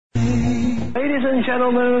Ladies and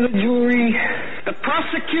gentlemen of the jury, the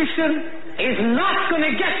prosecution is not going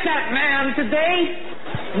to get that man today.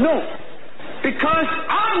 No, because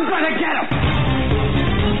I'm going to get him.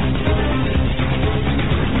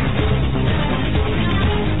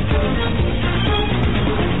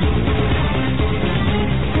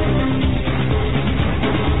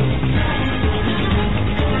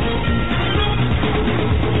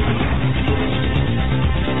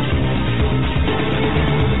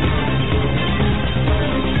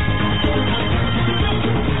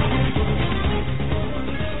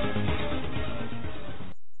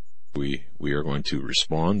 We are going to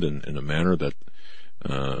respond in a manner that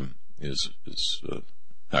is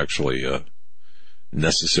actually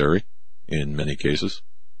necessary in many cases.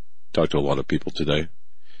 Talked to a lot of people today.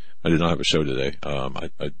 I did not have a show today. I've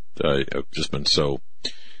just been so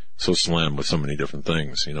slammed with so many different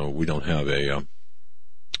things. You know, we don't have a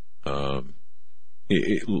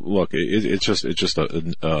it's just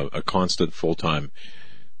a constant full-time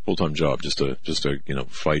job just to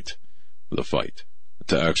fight the fight.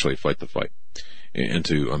 To actually fight the fight and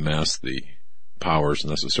to amass the powers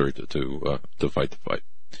necessary to fight the fight.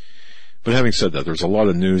 But having said that, there's a lot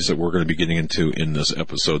of news that we're going to be getting into in this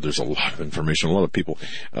episode. There's a lot of information, a lot of people.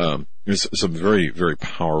 There's some very, very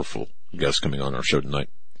powerful guests coming on our show tonight.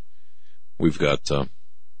 We've got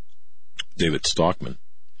David Stockman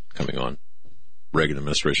coming on, Reagan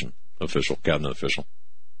administration official, cabinet official,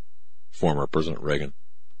 former President Reagan,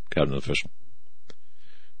 cabinet official.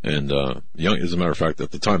 And as a matter of fact, at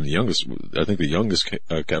the time, the youngest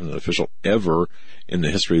cabinet official ever in the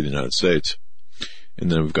history of the United States.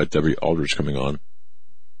 And then we've got Debbie Aldrich coming on.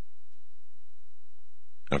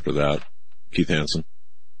 After that, Keith Hansen,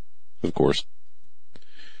 of course.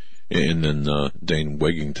 And then Dane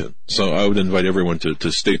Wigington. So I would invite everyone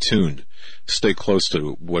to stay tuned, stay close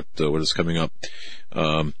to what is coming up.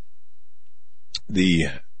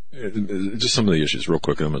 Just some of the issues real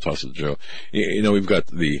quick, and I'm going to toss it to Joe. We've got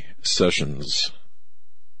the Sessions,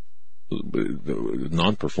 the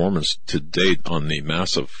non-performance to date on the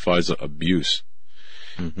massive FISA abuse.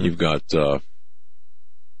 Mm-hmm. You've got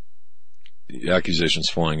accusations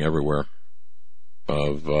flying everywhere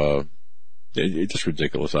of just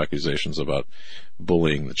ridiculous accusations about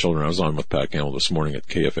bullying the children. I was on with Pat Campbell this morning at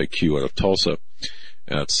KFAQ out of Tulsa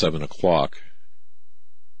at 7 o'clock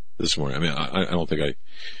this morning. I mean, I don't think it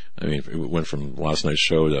went from last night's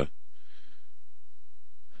show to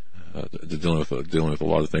dealing with a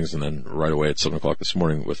lot of things, and then right away at 7 o'clock this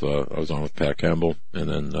morning I was on with Pat Campbell, and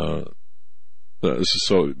then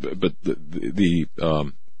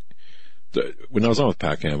when I was on with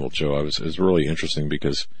Pat Campbell, Joe, it was really interesting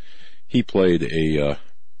because he played a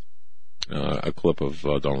clip of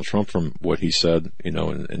Donald Trump from what he said,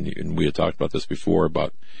 and we had talked about this before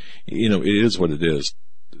about, it is what it is.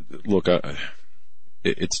 Look,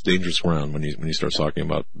 it's dangerous ground when he starts talking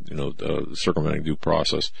about, circumventing due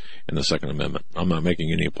process and the Second Amendment. I'm not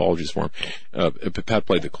making any apologies for him. Pat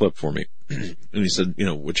played the clip for me, and he said,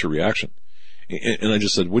 what's your reaction? And I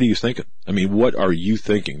just said, what are you thinking? I mean, what are you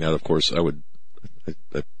thinking? Now, of course, I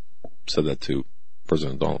said that to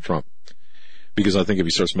President Donald Trump, because I think if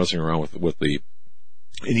he starts messing around with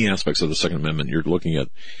any aspects of the Second Amendment, you're looking at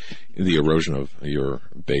the erosion of your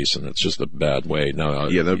base, and it's just a bad way. Now,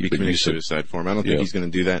 that would be committing suicide for him. I don't think he's going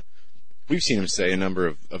to do that. We've seen him say a number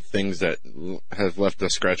of things that have left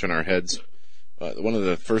us scratching our heads. One of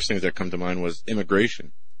the first things that come to mind was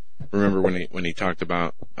immigration. Remember when he talked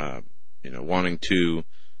about wanting to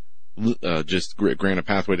just grant a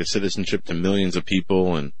pathway to citizenship to millions of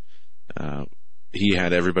people, and he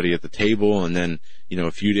had everybody at the table, and then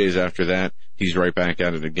a few days after that, he's right back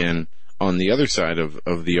at it again on the other side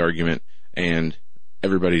of the argument, and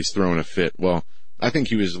everybody's throwing a fit. Well, I think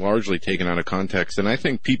he was largely taken out of context, and I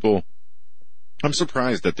think I'm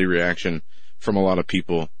surprised at the reaction from a lot of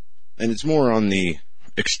people, and it's more on the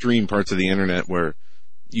extreme parts of the internet where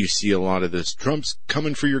you see a lot of this, Trump's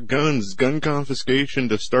coming for your guns, gun confiscation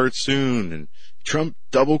to start soon, and Trump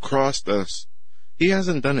double-crossed us. He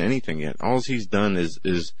hasn't done anything yet. All he's done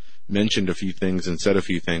is mentioned a few things and said a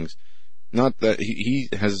few things. Not that he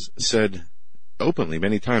has said openly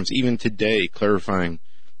many times, even today, clarifying,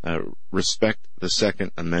 respect the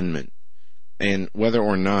Second Amendment. And whether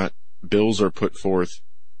or not bills are put forth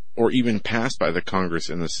or even passed by the Congress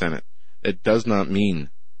and the Senate, it does not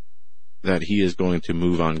mean that he is going to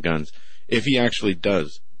move on guns. If he actually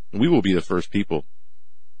does, we will be the first people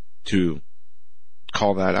to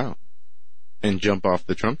call that out and jump off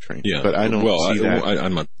the Trump train. Yeah, but I don't see that.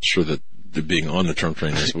 I'm not sure that being on the Trump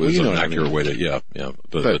train is an accurate way to. Yeah.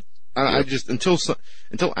 But I just until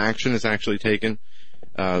action is actually taken,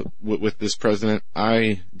 with this president,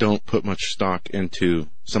 I don't put much stock into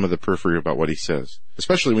some of the periphery about what he says,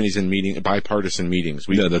 especially when he's in bipartisan meetings.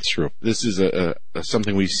 Yeah, that's true. This is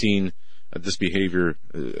something we've seen this behavior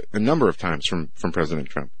a number of times from President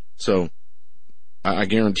Trump. So I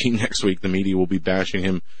guarantee next week the media will be bashing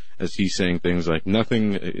him as he's saying things like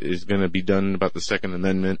nothing is going to be done about the Second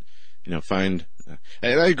Amendment. And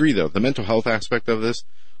I agree, though, the mental health aspect of this.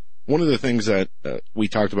 One of the things that we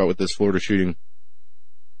talked about with this Florida shooting,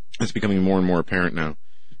 it's becoming more and more apparent now,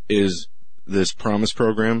 is this Promise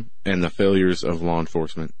program and the failures of law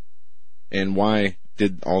enforcement. And why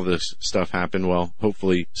did all this stuff happen? Well,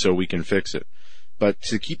 hopefully so we can fix it. But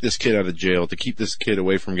to keep this kid out of jail, to keep this kid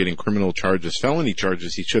away from getting criminal charges, felony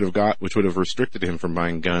charges he should have got, which would have restricted him from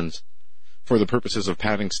buying guns for the purposes of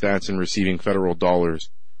padding stats and receiving federal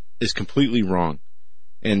dollars, is completely wrong.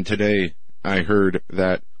 And today I heard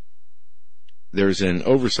that there's an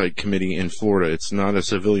oversight committee in Florida. It's not a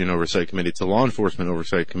civilian oversight committee. It's a law enforcement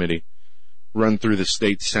oversight committee run through the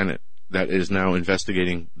state Senate that is now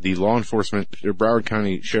investigating the law enforcement, Broward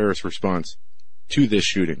County Sheriff's response to this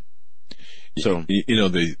shooting. So,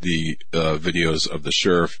 the videos of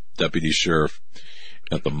the deputy sheriff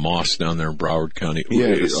at the mosque down there in Broward County.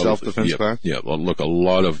 Yeah, self-defense class. Yeah, well, look, a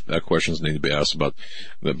lot of questions need to be asked about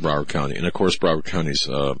the Broward County. And of course, Broward County's,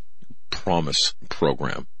 Promise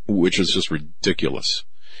program, which is just ridiculous.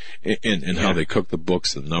 And how they cook the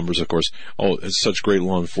books, the numbers, of course. Oh, it's such great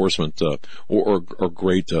law enforcement, or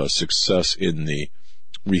great, success in the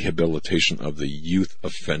rehabilitation of the youth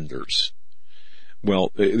offenders.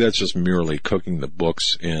 Well, that's just merely cooking the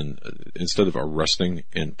books, and instead of arresting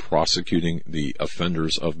and prosecuting the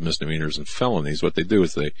offenders of misdemeanors and felonies, what they do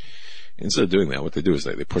is instead of doing that, what they do is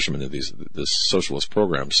they push them into this socialist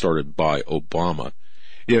program started by Obama.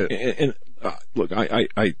 Yeah. And look,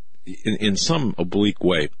 I in some oblique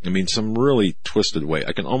way, some really twisted way,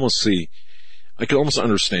 I can almost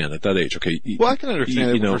understand at that age. Okay. Well, I can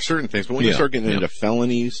understand it for certain things, but when you start getting into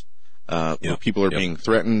felonies, where people are being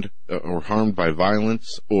threatened or harmed by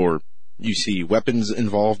violence, or you see weapons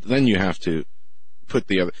involved, then you have to put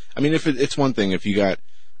the other. If it's one thing if you got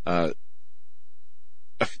like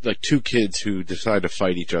two kids who decide to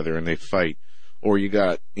fight each other and they fight, or you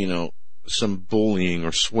got some bullying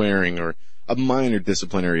or swearing or a minor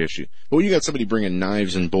disciplinary issue. But when you got somebody bringing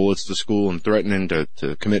knives and bullets to school and threatening to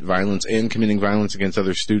commit violence and committing violence against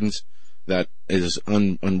other students that is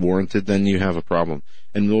unwarranted, then you have a problem.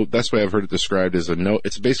 And the best way I've heard it described is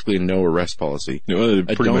it's basically a no arrest policy.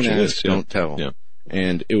 Don't ask, don't tell. Yeah.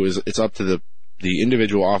 And it's up to the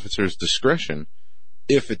individual officer's discretion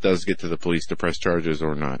if it does get to the police to press charges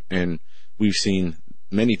or not. And we've seen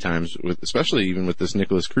many times, especially even with this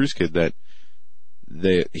Nicholas Cruz kid, that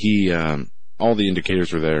all the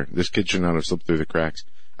indicators were there. This kid should not have slipped through the cracks.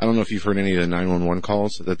 I don't know if you've heard any of the 911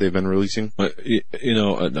 calls that they've been releasing. I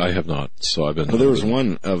have not. So I've been. Well, there was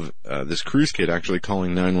one of this Cruz kid actually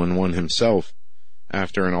calling 911 himself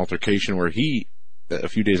after an altercation where a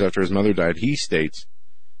few days after his mother died, he states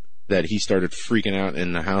that he started freaking out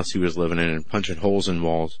in the house he was living in and punching holes in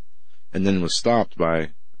walls, and then was stopped by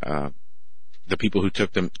the people who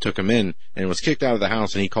took him in, and was kicked out of the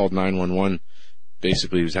house. And he called 911.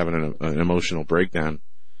 Basically, he was having an emotional breakdown.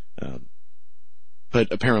 But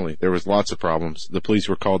apparently, there was lots of problems. The police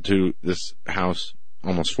were called to this house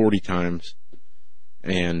almost 40 times,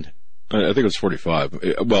 and I think it was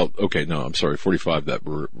 45. Well, okay, no, I'm sorry, 45 that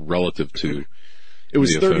were relative to. It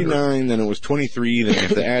was 39, then it was 23, then you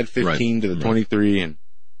have to add 15 to the 23, and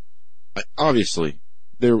obviously,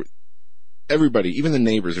 everybody, even the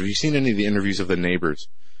neighbors, have you seen any of the interviews of the neighbors?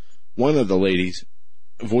 One of the ladies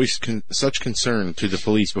voiced such concern to the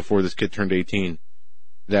police before this kid turned 18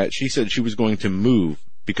 that she said she was going to move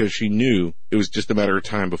because she knew it was just a matter of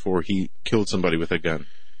time before he killed somebody with a gun.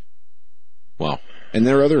 Wow. And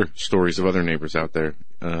there are other stories of other neighbors out there,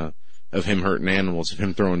 of him hurting animals, of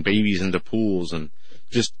him throwing babies into pools, and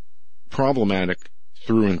just problematic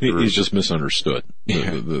through and through. He's just misunderstood.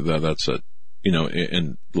 Yeah. That's it.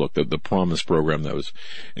 And look, the Promise program that was,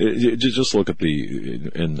 just look at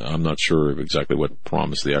and I'm not sure exactly what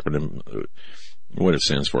Promise, the acronym, what it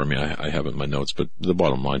stands for. I have it in my notes, but the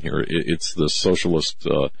bottom line here, it's the socialist,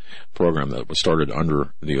 program that was started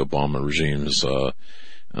under the Obama regime's,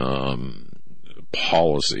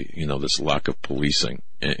 policy, this lack of policing.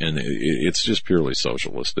 And it's just purely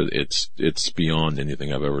socialist. It's beyond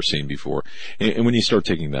anything I've ever seen before. And when you start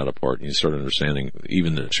taking that apart and you start understanding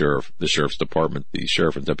even the sheriff's department, the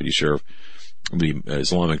sheriff and deputy sheriff, the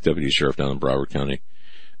Islamic deputy sheriff down in Broward County,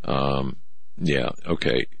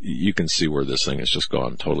 okay, you can see where this thing has just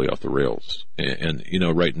gone totally off the rails. And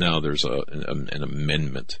right now there's an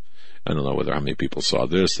amendment I don't know how many people saw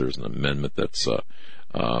this. There's an amendment that's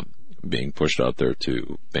being pushed out there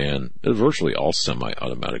to ban virtually all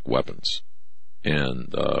semi-automatic weapons.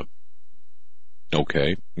 And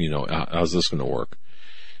okay, how's this going to work?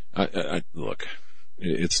 Look,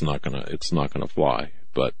 it's not gonna fly.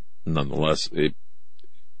 But nonetheless, and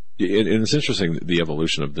it's interesting the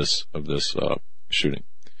evolution of this shooting.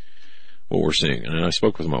 What we're seeing, and I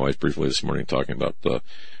spoke with my wife briefly this morning talking about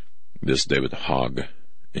this David Hogg,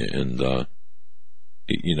 and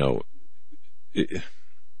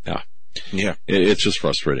it's just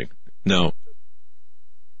frustrating. Now,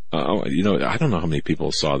 I don't know how many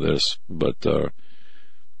people saw this, but Sharyl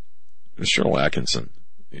Attkisson,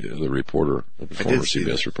 the reporter, the former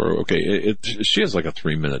CBS reporter. Okay, she has like a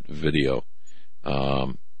 3-minute video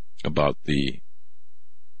about the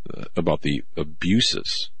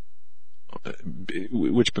abuses,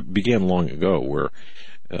 which began long ago, where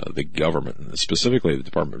the government, specifically the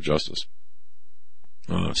Department of Justice,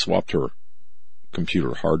 swapped her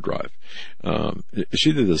computer hard drive.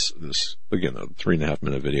 She did this again, a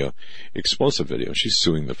 3.5-minute video, explosive video. She's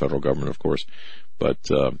suing the federal government, of course, but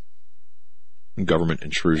government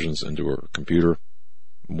intrusions into her computer.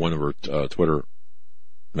 One of her Twitter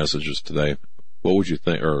messages today. What would you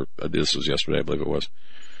think? Or this was yesterday, I believe it was.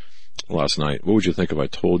 Last night. What would you think if I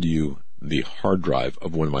told you the hard drive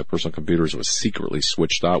of one of my personal computers was secretly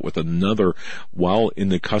switched out with another while in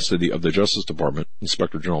the custody of the Justice Department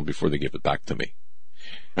Inspector General before they gave it back to me?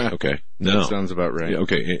 Okay. No. That sounds about right.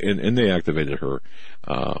 Okay. And they activated her.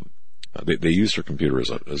 They used her computer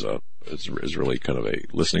as really kind of a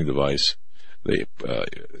listening device.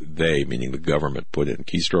 They, meaning the government, put in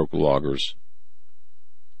keystroke loggers.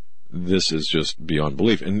 This is just beyond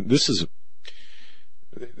belief. And this is,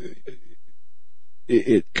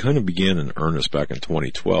 it kind of began in earnest back in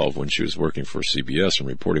 2012 when she was working for CBS and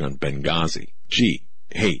reporting on Benghazi. Gee,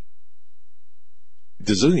 hey,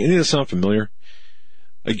 does any of this sound familiar?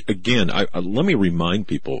 Again, let me remind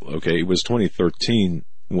people, okay, it was 2013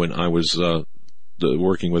 when I was,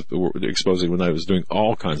 working with, exposing, when I was doing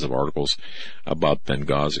all kinds of articles about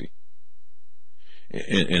Benghazi.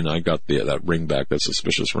 And I got that ringback, that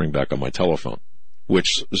suspicious ringback on my telephone,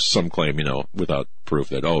 which some claim, without proof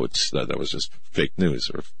that, that was just fake news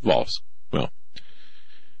or false. Well,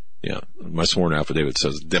 yeah, my sworn affidavit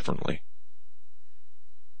says differently.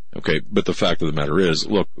 Okay, but the fact of the matter is,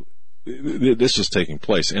 look, this is taking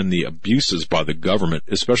place, and the abuses by the government,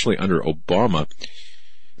 especially under Obama,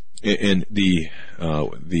 and the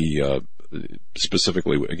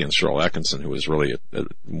specifically against Sharyl Attkisson, who was really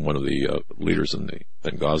one of the leaders in the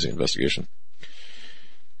Benghazi investigation.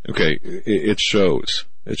 Okay, it shows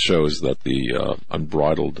that the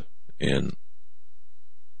unbridled and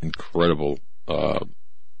incredible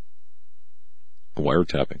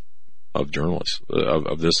wiretapping of journalists,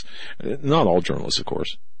 of this, not all journalists, of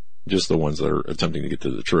course, just the ones that are attempting to get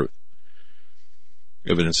to the truth.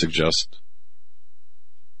 Evidence suggests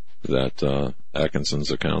that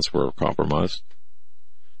Atkinson's accounts were compromised.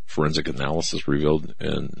 Forensic analysis revealed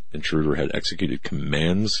an intruder had executed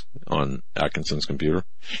commands on Atkinson's computer.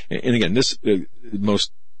 And again, this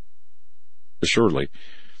most assuredly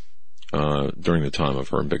during the time of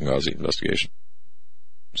her Benghazi investigation.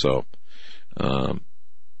 So the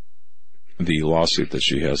lawsuit that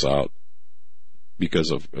she has out,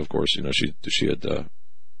 because of course, she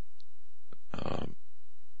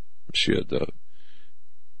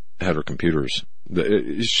had her computers.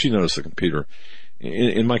 She noticed the computer.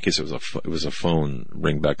 In my case, it was a phone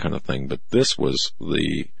ringback kind of thing, but this was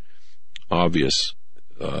the obvious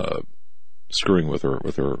screwing with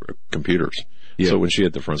her computers. Yeah. So when she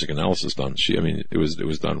had the forensic analysis done, it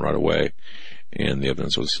was done right away, and the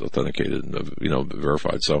evidence was authenticated and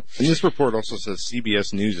verified. So, and this report also says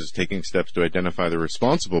CBS News is taking steps to identify the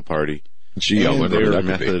responsible party and their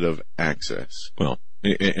method of access. Well.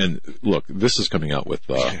 And look, this is coming out with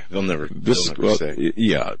they'll never say.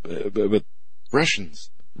 Yeah, but Russian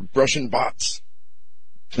bots.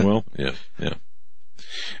 Well, yeah.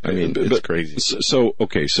 It's crazy. So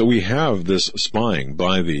we have this spying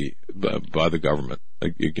by the government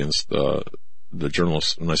against the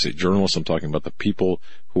journalists. When I say journalists, I'm talking about the people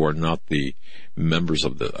who are not the members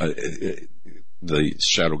of the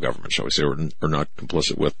shadow government, shall we say, or not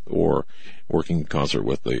complicit with or working in concert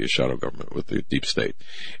with the shadow government, with the deep state.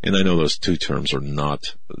 And I know those two terms are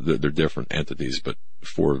they're different entities, but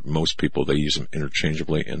for most people they use them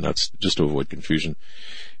interchangeably, and that's just to avoid confusion.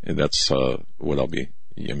 And that's what I'll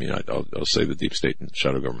say the deep state and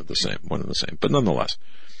shadow government one and the same. But nonetheless,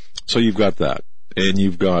 so you've got that. And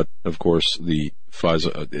you've got, of course, the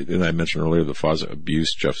FISA, and I mentioned earlier the FISA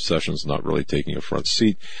abuse, Jeff Sessions not really taking a front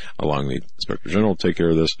seat, allowing the Inspector General to take care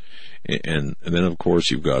of this. And then, of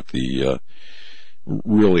course, you've got the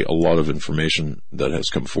really a lot of information that has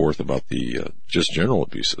come forth about the just general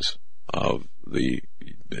abuses of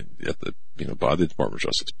by the Department of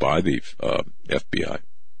Justice, by the FBI,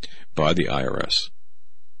 by the IRS.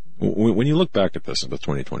 When you look back at this in the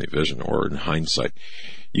 2020 vision, or in hindsight,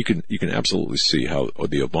 you can absolutely see how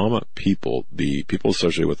the Obama people, the people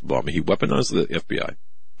associated with Obama, he weaponized the FBI,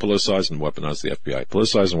 politicized and weaponized the FBI,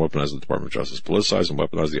 politicized and weaponized the Department of Justice, politicized and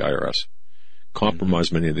weaponized the IRS,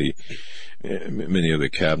 compromised many of the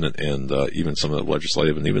cabinet and even some of the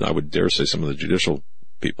legislative, and even I would dare say some of the judicial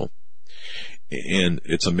people. And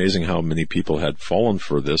it's amazing how many people had fallen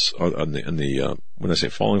for this. When I say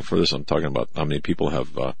falling for this, I'm talking about how many people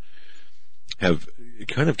have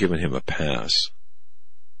kind of given him a pass.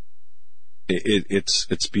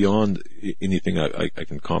 It's beyond anything I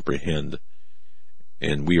can comprehend.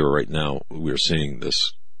 And we're seeing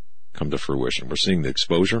this come to fruition. We're seeing the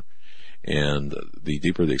exposure, and the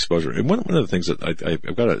deeper the exposure. And one of the things that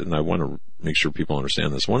I've got and I want to make sure people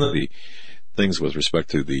understand this. One of the things with respect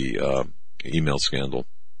to the email scandal,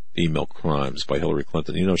 email crimes by Hillary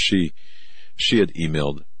Clinton. She had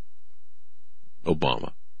emailed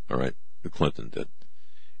Obama. All right, Clinton did.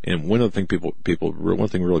 And one of the things people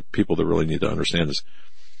that really need to understand is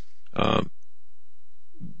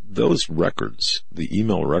those records, the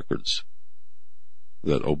email records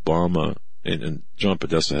that Obama and John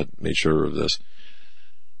Podesta had made sure of this.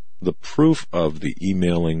 The proof of the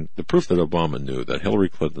emailing, the proof that Obama knew that Hillary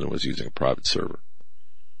Clinton was using a private server.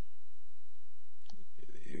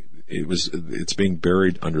 It's being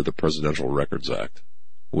buried under the Presidential Records Act,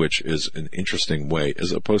 which is an interesting way,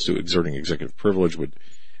 as opposed to exerting executive privilege,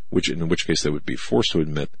 in which case they would be forced to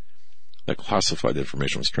admit that classified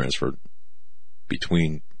information was transferred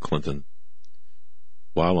between Clinton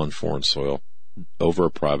while on foreign soil over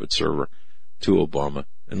a private server to Obama.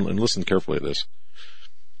 And listen carefully to this.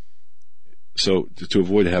 So to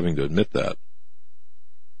avoid having to admit that,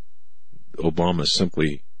 Obama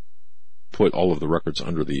simply put all of the records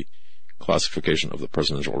under the classification of the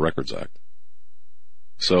Presidential Records Act.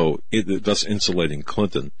 So thus insulating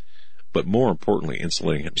Clinton, but more importantly,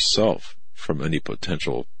 insulating himself from any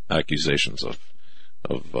potential accusations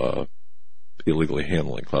of illegally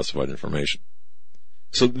handling classified information.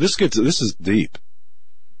 So this is deep.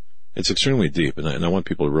 It's extremely deep, and I want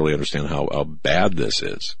people to really understand how bad this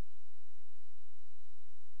is.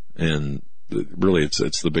 And really,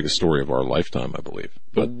 it's the biggest story of our lifetime, I believe.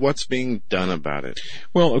 But what's being done about it?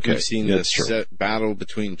 Well, okay, we've seen this battle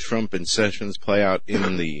between Trump and Sessions play out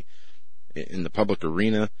in the public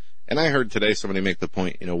arena. And I heard today somebody make the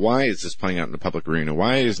point, why is this playing out in the public arena?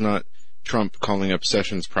 Why is not Trump calling up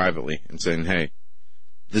Sessions privately and saying, hey,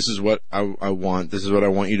 this is what I want. This is what I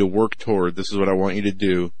want you to work toward. This is what I want you to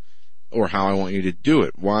do, or how I want you to do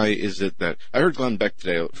it. Why is it that I heard Glenn Beck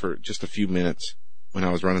today for just a few minutes when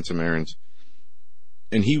I was running some errands,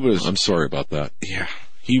 and he was... I'm sorry about that. Yeah.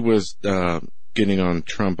 He was getting on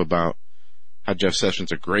Trump about how Jeff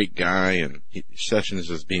Sessions is a great guy, and Sessions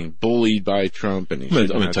is being bullied by Trump. And I'm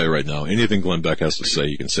going to tell you right now, anything Glenn Beck has to say,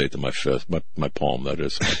 you can say it to my fist, my palm, that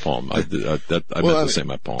is, my palm. I meant to say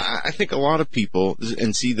my palm. I think a lot of people,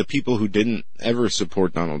 and see the people who didn't ever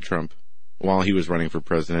support Donald Trump while he was running for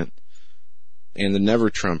president, and the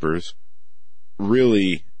never-Trumpers,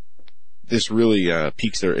 this really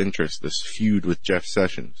piques their interest, this feud with Jeff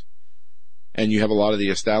Sessions. And you have a lot of the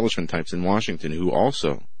establishment types in Washington who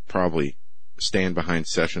also probably stand behind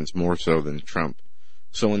Sessions more so than Trump.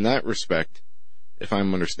 So in that respect, if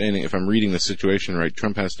I'm reading the situation right,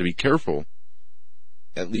 Trump has to be careful,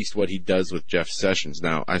 at least what he does with Jeff Sessions.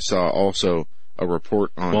 Now, I saw also a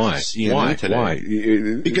report on CNN today.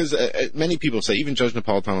 Why? Because many people say, even Judge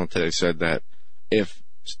Napolitano today said that if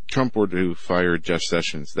Trump were to fire Jeff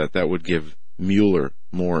Sessions, that would give Mueller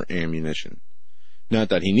more ammunition. Not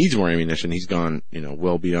that he needs more ammunition. He's gone,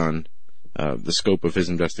 well beyond the scope of his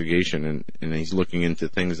investigation, and he's looking into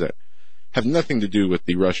things that have nothing to do with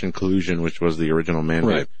the Russian collusion, which was the original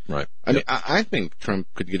mandate. Right. I mean, I think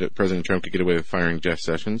President Trump could get away with firing Jeff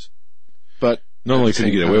Sessions, but not only could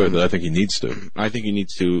he get away with it, I think he needs to. I think he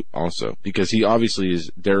needs to also, because he obviously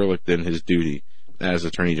is derelict in his duty as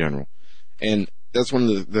Attorney General, and that's one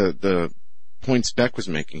of the points Beck was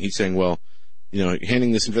making. He's saying, well,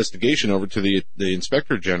 handing this investigation over to the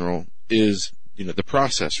Inspector General is, the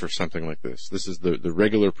process for something like this. This is the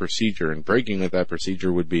regular procedure, and breaking that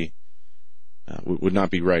procedure would not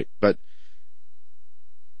be right. But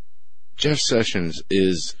Jeff Sessions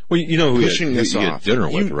is pushing this off. He had dinner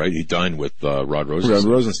with, right? He dined with Rod Rosenstein. Rod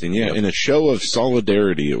Rosenstein, yeah. Yep. In a show of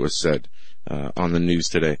solidarity, it was said on the news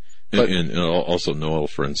today. But, and also Noel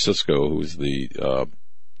Francisco, who's the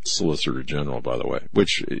Solicitor General, by the way,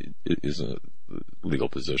 which is a legal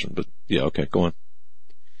position. But, yeah, okay, go on.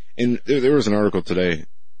 And there was an article today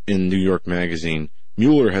in New York Magazine.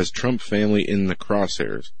 Mueller has Trump family in the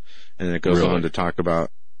crosshairs. And it goes on to talk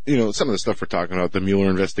about, some of the stuff we're talking about, the Mueller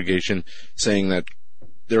investigation, saying that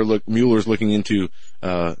Mueller's looking into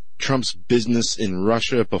Trump's business in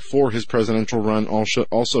Russia before his presidential run,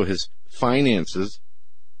 also his finances,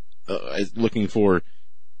 looking for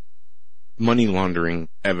money laundering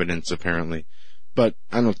evidence, apparently. But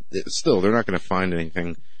they're not going to find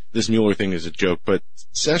anything. This Mueller thing is a joke, but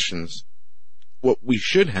Sessions, what we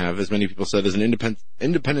should have, as many people said, is an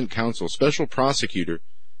independent counsel, special prosecutor,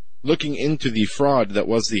 looking into the fraud that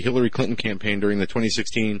was the Hillary Clinton campaign during the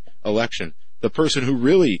 2016 election, the person who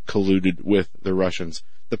really colluded with the Russians,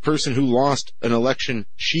 the person who lost an election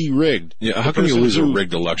she rigged. Yeah, how can you lose a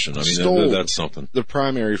rigged election? I mean, that's something. The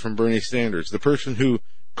primary from Bernie Sanders, the person who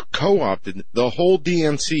co-opted the whole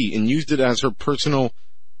DNC and used it as her personal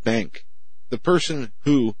bank, the person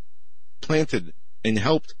who planted and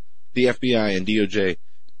helped the FBI and DOJ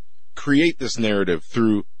create this narrative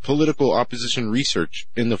through political opposition research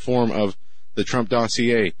in the form of the Trump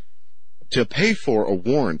dossier to pay for a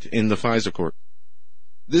warrant in the FISA court.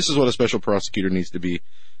 This is what a special prosecutor needs to be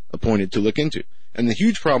appointed to look into. And the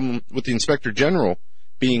huge problem with the Inspector General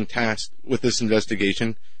being tasked with this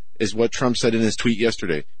investigation is what Trump said in his tweet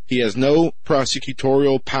yesterday. He has no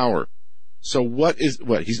prosecutorial power. So he's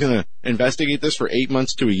going to investigate this for 8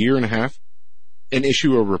 months to a year and a half and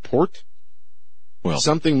issue a report? Well,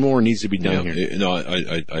 something more needs to be done here. No,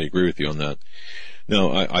 I agree with you on that.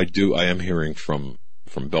 No, I am hearing from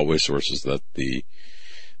Beltway sources that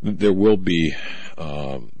there will be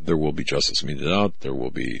justice meted out, there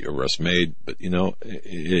will be arrests made, but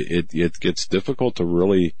it gets difficult to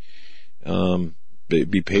really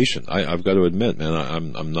be patient. I've got to admit, man,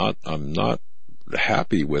 I'm not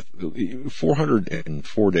happy with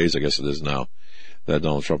 404 days, I guess it is now, that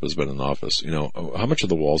Donald Trump has been in office. How much of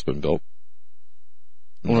the wall's been built?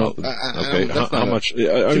 Well, okay. How much?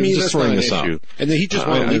 To me, just throwing this out. And then he just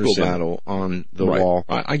won a legal battle on the wall.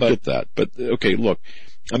 I get that, but okay, look,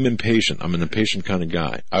 I'm impatient. I'm an impatient kind of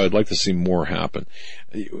guy. I would like to see more happen.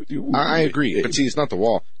 I agree, but see, it's not the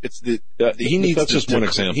wall. It's that's just one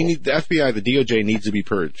example. The FBI, the DOJ needs to be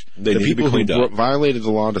purged. The people who violated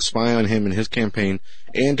the law to spy on him and his campaign,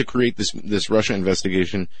 and to create this Russia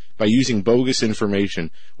investigation by using bogus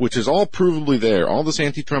information, which is all provably there. All this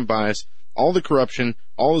anti-Trump bias, all the corruption,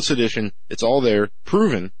 all the sedition, it's all there,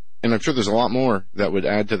 proven, and I'm sure there's a lot more that would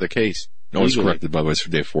add to the case. No, it's corrected, by the way, it's for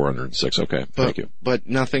day 406. Okay, thank you. But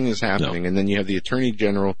nothing is happening, and then you have the Attorney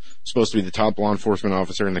General, supposed to be the top law enforcement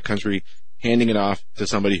officer in the country, handing it off to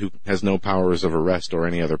somebody who has no powers of arrest or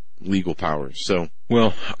any other legal powers. So,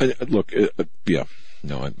 well, look, yeah,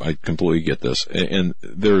 no, I completely get this, and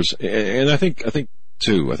I think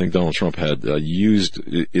Donald Trump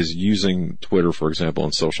is using Twitter, for example,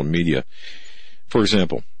 and social media. For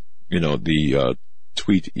example, the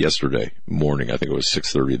tweet yesterday morning, I think it was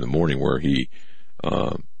 6:30 in the morning, where he,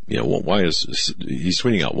 he's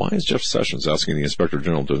tweeting out, why is Jeff Sessions asking the Inspector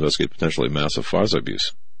General to investigate potentially massive FISA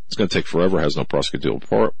abuse? It's going to take forever, has no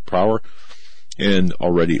prosecutorial power, and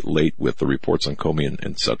already late with the reports on Comey and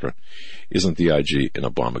et cetera. Isn't the IG an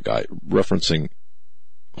Obama guy? Referencing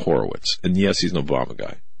Horowitz. And yes, he's an Obama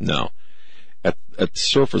guy. Now, at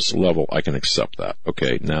surface level, I can accept that.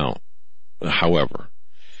 Okay, now, however,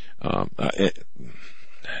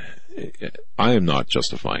 I am not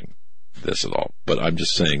justifying this at all, but I'm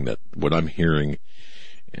just saying that what I'm hearing,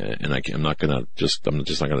 and I'm not going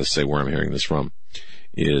to say where I'm hearing this from,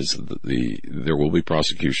 is there will be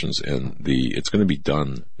prosecutions, and it's going to be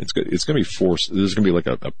done. It's going to be forced. There's going to be like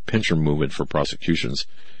a pincher movement for prosecutions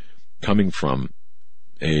coming from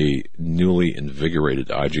a newly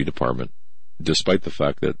invigorated IG department, despite the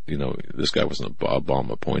fact that, this guy wasn't an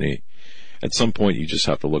Obama appointee. At some point, you just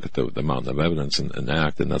have to look at the amount of evidence and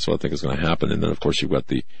act, and that's what I think is going to happen. And then, of course, you've got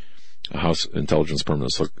the House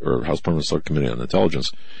Permanent Subcommittee on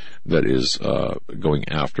Intelligence that is going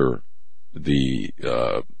after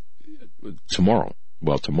tomorrow.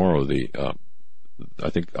 Well, tomorrow, I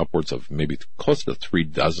think upwards of maybe close to 3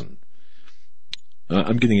 dozen.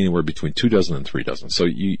 I'm getting anywhere between 2 dozen and 3 dozen. So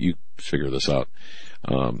you figure this out.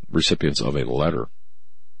 Recipients of a letter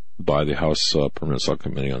by the House Permanent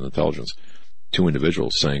Subcommittee on Intelligence to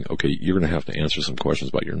individuals saying, okay, you're going to have to answer some questions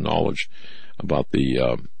about your knowledge about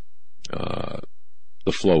the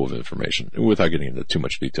the flow of information without getting into too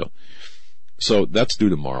much detail. So that's due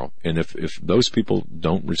tomorrow. And if those people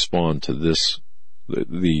don't respond to this,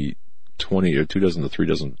 the 20 or 2 dozen to 3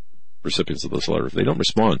 dozen recipients of this letter, if they don't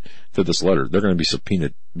respond to this letter, they're going to be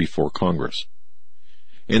subpoenaed before Congress.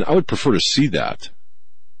 And I would prefer to see that.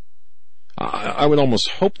 I would almost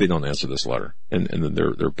hope they don't answer this letter, and then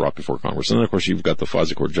they're brought before Congress. And then, of course, you've got the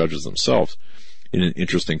FISA court judges themselves in an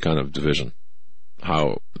interesting kind of division,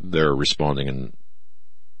 how they're responding, and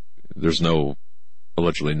there's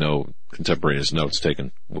allegedly no contemporaneous notes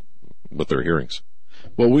taken with their hearings.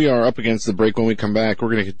 Well, we are up against the break. When we come back,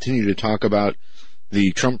 we're going to continue to talk about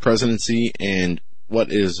the Trump presidency and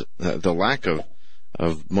what is the lack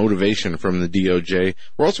of motivation from the DOJ.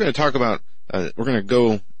 We're also going to talk about, we're going to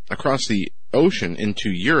go across the ocean into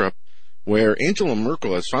Europe, where Angela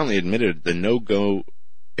Merkel has finally admitted the no-go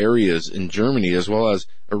areas in Germany, as well as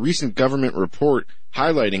a recent government report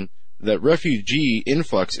highlighting that refugee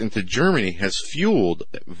influx into Germany has fueled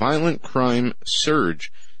violent crime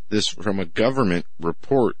surge. This from a government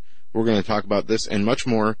report. We're going to talk about this and much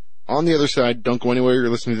more on the other side. Don't go anywhere. You're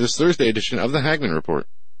listening to this Thursday edition of the Hagmann Report.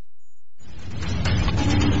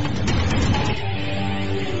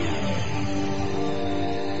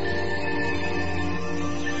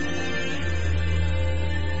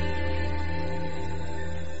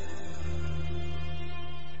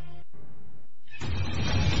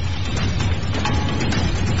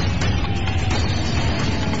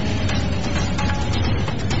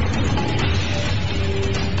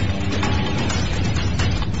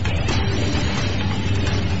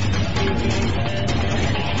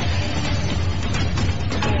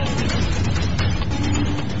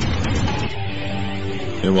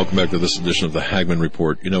 And welcome back to this edition of the Hagmann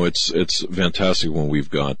Report. You know, it's fantastic when we've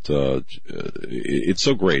got, it's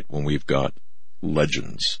so great when we've got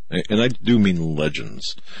legends, and I do mean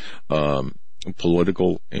legends,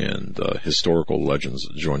 political and historical legends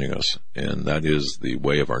joining us, and that is the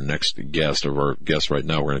way of our next guest. Of our guest right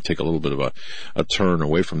now, we're going to take a little bit of a turn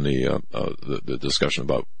away from the discussion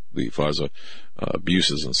about the FISA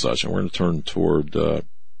abuses and such, and we're going to turn toward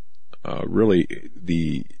really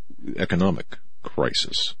the economic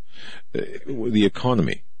crisis. The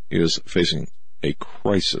economy is facing a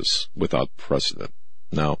crisis without precedent.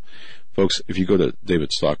 Now, folks, if you go to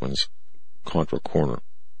David Stockman's Contra Corner,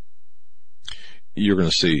 you're going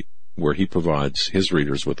to see where he provides his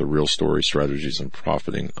readers with the real story, strategies, and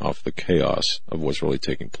profiting off the chaos of what's really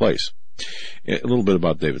taking place. A little bit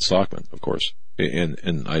about David Stockman, of course,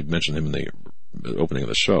 and I mentioned him in the opening of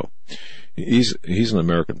the show. He's an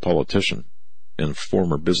American politician and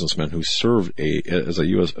former businessman who served as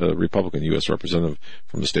a Republican U.S. representative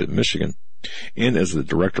from the state of Michigan, and as the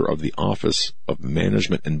director of the Office of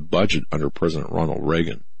Management and Budget under President Ronald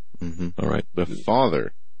Reagan. Mm-hmm. All right, the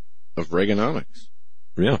father of Reaganomics.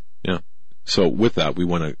 Yeah. So with that, we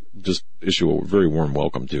want to just issue a very warm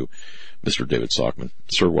welcome to Mr. David Stockman.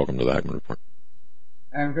 Sir, welcome to the Hagmann Report.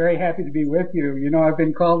 I'm very happy to be with you. You know, I've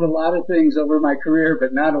been called a lot of things over my career,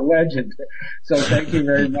 but not a legend. So thank you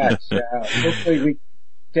very much. Hopefully we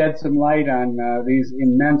shed some light on these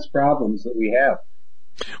immense problems that we have.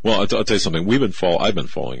 Well, I'll tell you something. I've been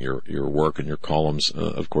following your work and your columns.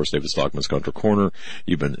 Of course, David Stockman's Contra Corner.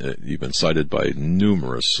 You've been cited by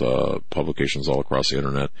numerous publications all across the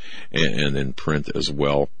internet and in print as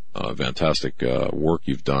well. Fantastic work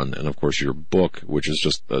you've done, and of course your book, which is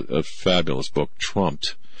just a fabulous book,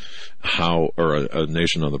 Trumped: a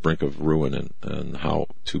Nation on the Brink of Ruin and How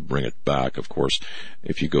to Bring It Back. Of course,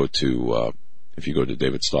 if you go to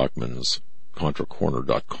David Stockman's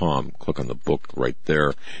ContraCorner.com, click on the book right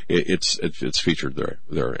there. It's featured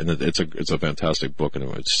there, and it's a fantastic book, and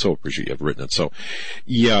I so appreciate you have written it. So,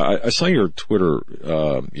 yeah, I saw your Twitter,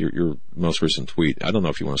 your most recent tweet. I don't know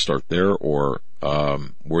if you want to start there or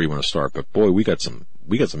where you want to start, but boy, we got some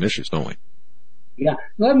issues, don't we? Yeah,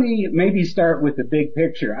 let me maybe start with the big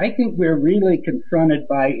picture. I think we're really confronted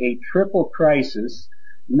by a triple crisis.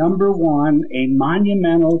 Number one, a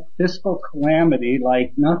monumental fiscal calamity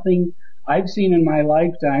like nothing I've seen in my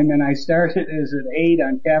lifetime, and I started as an aide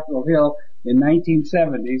on Capitol Hill in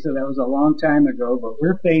 1970, so that was a long time ago, but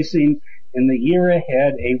we're facing in the year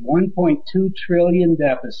ahead a $1.2 trillion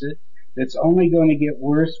deficit that's only going to get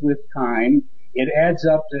worse with time. It adds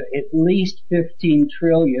up to at least $15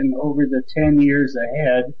 trillion over the 10 years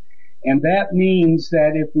ahead, and that means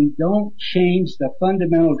that if we don't change the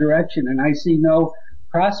fundamental direction, and I see no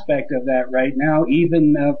prospect of that right now,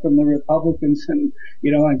 even from the Republicans and,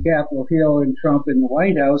 on Capitol Hill and Trump in the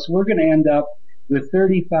White House, we're going to end up with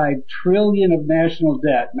 35 trillion of national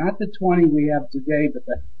debt, not the 20 we have today, but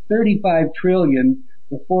the 35 trillion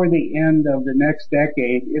before the end of the next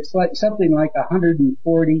decade, it's like something like 140%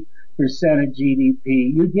 of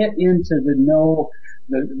GDP. You get into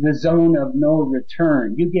the zone of no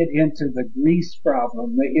return. You get into the Greece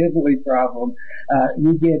problem, the Italy problem.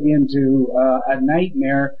 You get into a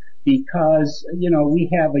nightmare because, we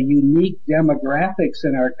have a unique demographics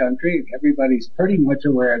in our country. Everybody's pretty much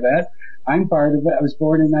aware of that. I'm part of it. I was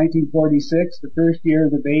born in 1946, the first year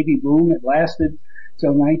of the baby boom. It lasted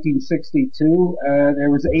till 1962.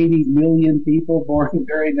 There was 80 million people born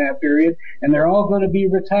during that period, and they're all going to be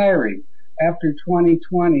retiring after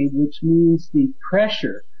 2020, which means the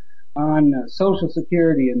pressure on Social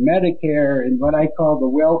Security and Medicare and what I call the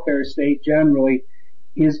welfare state generally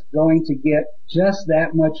is going to get just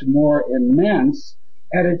that much more immense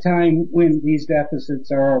at a time when these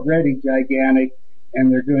deficits are already gigantic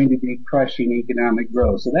and they're going to be crushing economic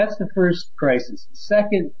growth. So that's the first crisis. The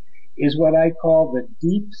second is what I call the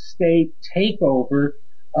deep state takeover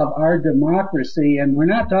of our democracy. And we're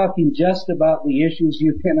not talking just about the issues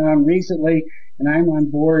you've been on recently, and I'm on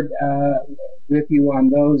board with you on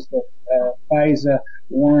those, the FISA,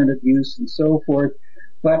 warrant abuse, and so forth.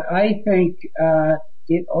 But I think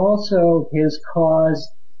it also has caused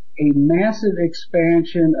a massive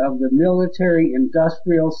expansion of the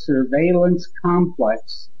military-industrial surveillance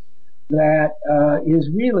complex that is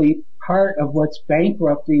really part of what's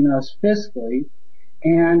bankrupting us fiscally,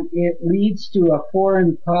 and it leads to a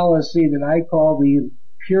foreign policy that I call the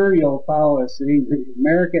imperial policy, the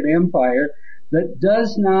American empire, that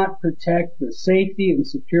does not protect the safety and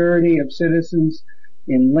security of citizens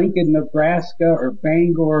in Lincoln, Nebraska, or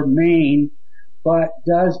Bangor, Maine, but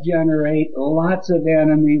does generate lots of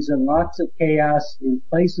enemies and lots of chaos in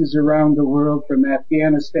places around the world, from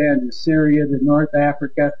Afghanistan to Syria to North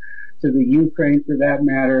Africa to the Ukraine, for that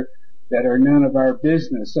matter, that are none of our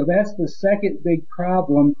business. So that's the second big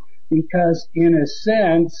problem, because in a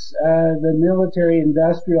sense, the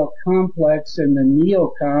military-industrial complex and the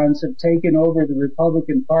neocons have taken over the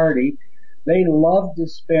Republican Party. They love to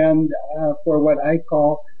spend for what I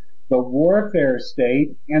call the warfare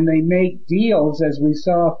state, and they make deals, as we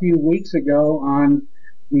saw a few weeks ago on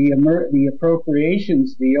the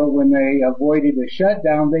appropriations deal when they avoided a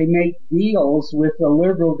shutdown. They make deals with the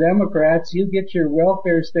liberal Democrats. You get your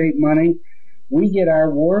welfare state money, we get our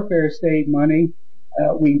warfare state money,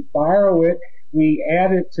 we borrow it, we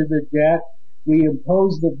add it to the debt, we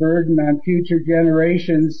impose the burden on future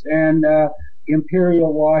generations, and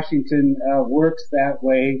Imperial Washington works that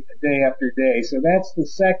way day after day. So that's the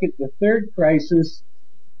second. The third crisis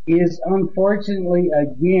is unfortunately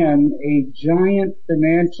again a giant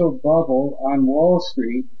financial bubble on Wall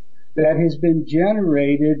Street that has been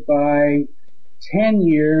generated by 10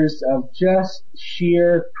 years of just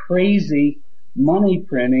sheer crazy money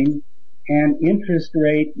printing and interest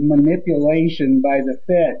rate manipulation by the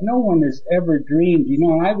Fed. No one has ever dreamed.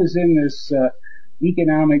 I was in this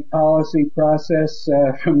economic policy process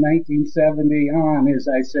from 1970 on, as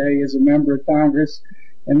I say, as a member of Congress.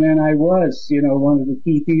 And then I was, one of the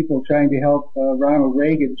key people trying to help Ronald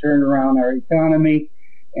Reagan turn around our economy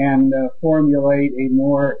and formulate a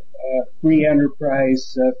more free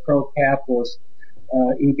enterprise, pro-capitalist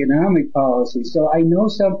economic policy. So I know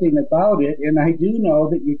something about it, and I do know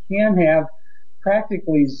that you can have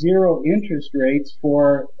practically zero interest rates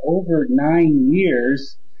for over 9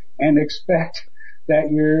 years and expect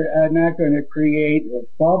that you're not going to create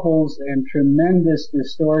bubbles and tremendous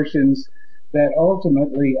distortions that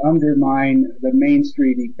ultimately undermine the Main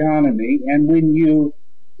Street economy. And when you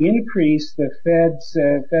increase the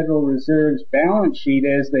Federal Reserve's balance sheet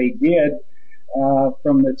as they did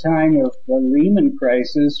from the time of the Lehman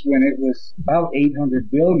crisis, when it was about $800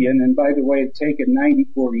 billion, and by the way, it's taken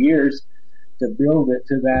 94 years to build it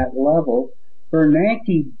to that level,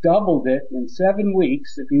 Bernanke doubled it in 7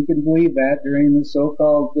 weeks, if you can believe that, during the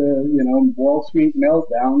so-called, Wall Street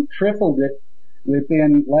meltdown, tripled it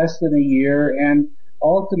within less than a year, and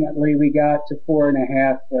ultimately we got to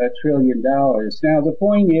 $4.5 trillion. Now the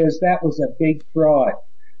point is that was a big fraud.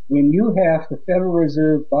 When you have the Federal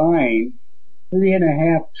Reserve buying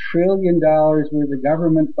 $3.5 trillion worth of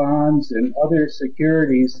government bonds and other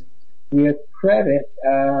securities with credit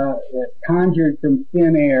conjured from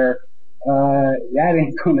thin air, that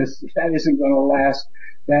isn't gonna last.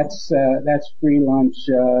 That's free lunch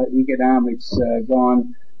economics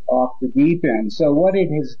gone off the deep end. So what it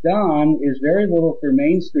has done is very little for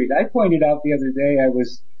Main Street. I pointed out the other day, I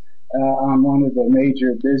was on one of the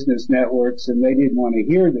major business networks, and they didn't want to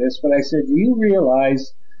hear this, but I said, do you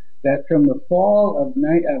realize that from the fall of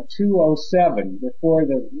 2007, before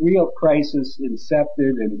the real crisis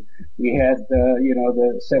incepted, and we had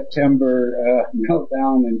the September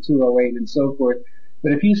meltdown in 2008 and so forth,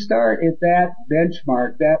 But if you start at that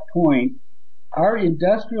benchmark, that point, our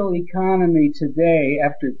industrial economy today,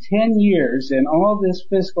 after 10 years and all this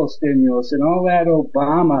fiscal stimulus and all that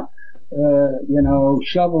Obama,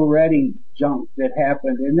 shovel-ready junk that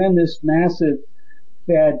happened, and then this massive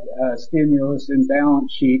Fed stimulus and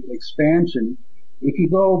balance sheet expansion, if you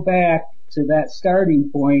go back to that starting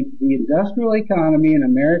point, the industrial economy in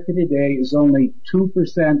America today is only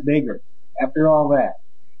 2% bigger after all that.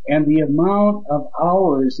 And the amount of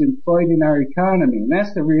hours employed in our economy, and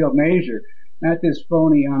that's the real measure, not this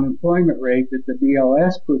phony unemployment rate that the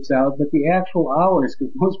BLS puts out, but the actual hours,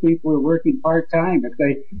 because most people are working part-time if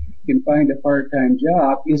they can find a part-time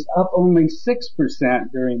job, is up only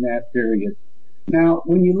 6% during that period. Now,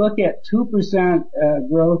 when you look at 2%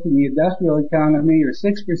 growth in the industrial economy or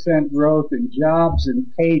 6% growth in jobs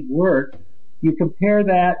and paid work, you compare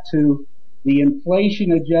that to the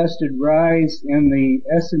inflation-adjusted rise in the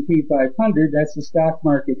S&P 500, that's the stock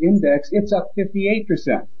market index, it's up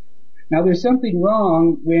 58%. Now, there's something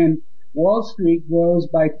wrong when Wall Street grows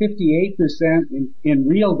by 58% in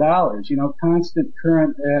real dollars, constant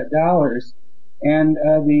current dollars, and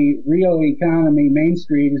the real economy, Main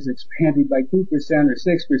Street, is expanded by 2% or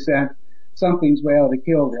 6%. Something's way out of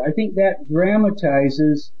kilter. I think that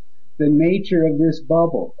dramatizes the nature of this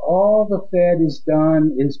bubble. All the Fed has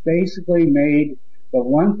done is basically made the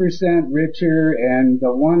 1% richer and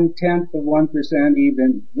the 1/10 of 1%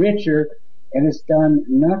 even richer, and it's done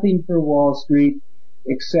nothing for Wall Street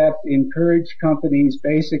except encourage companies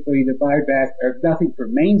basically to buy back, or nothing for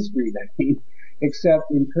Main Street, except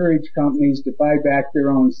encourage companies to buy back their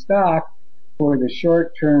own stock for the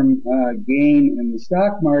short-term gain in the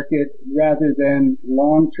stock market rather than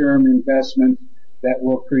long-term investment that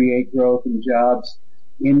will create growth in jobs,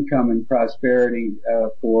 income, and prosperity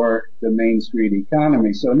for the Main Street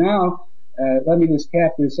economy. So now, let me just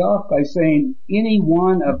cap this off by saying any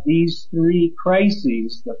one of these three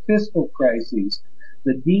crises, the fiscal crises,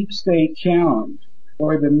 the deep state challenge,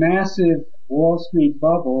 or the massive Wall Street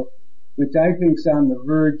bubble, which I think is on the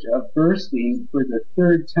verge of bursting for the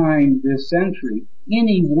third time this century,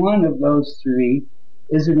 any one of those three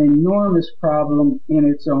is an enormous problem in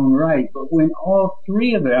its own right. But when all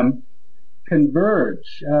three of them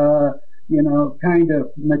converge, kind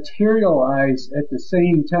of materialize at the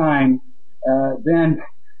same time, then,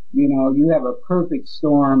 you have a perfect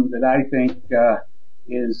storm that I think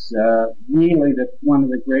is really one of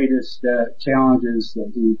the greatest challenges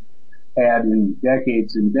that we've had in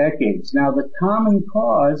decades and decades. Now, the common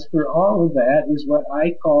cause for all of that is what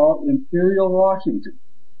I call Imperial Washington.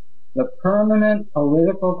 The permanent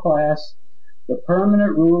political class, the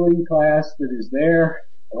permanent ruling class that is there,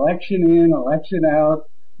 election in, election out,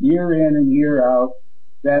 year in and year out,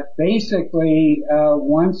 that basically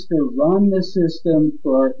wants to run the system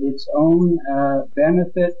for its own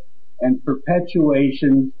benefit and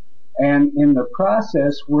perpetuation, and in the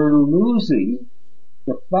process we're losing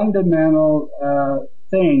the fundamental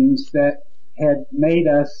things that had made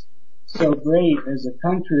us so great as a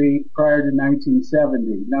country prior to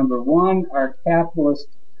 1970. Number one, our capitalist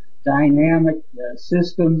dynamic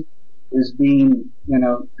system is being,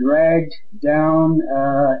 dragged down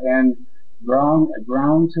and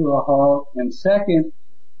ground to a halt. And second,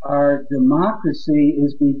 our democracy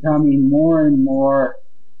is becoming more and more,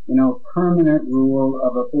 permanent rule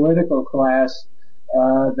of a political class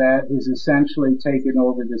that is essentially taken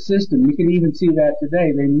over the system. You can even see that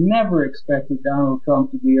today. They never expected Donald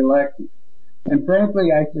Trump to be elected. And frankly,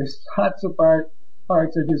 there's lots of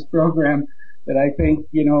parts of his program that I think,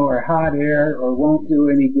 are hot air or won't do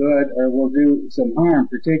any good or will do some harm,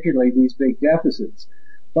 particularly these big deficits.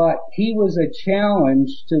 But he was a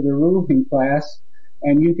challenge to the ruling class,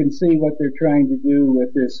 and you can see what they're trying to do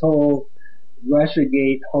with this whole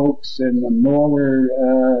Russiagate hoax and the Mueller,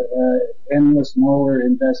 endless Mueller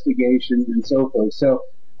investigation and so forth. So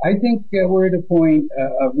I think we're at a point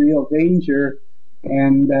of real danger,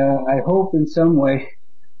 and I hope in some way,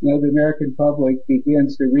 the American public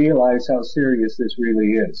begins to realize how serious this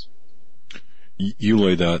really is. You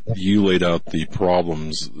laid out the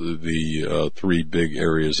problems, the three big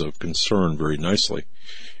areas of concern very nicely.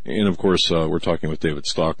 And of course, we're talking with David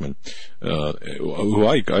Stockman, who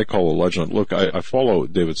I call a legend. Look, I follow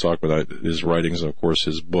David Stockman, his writings, and of course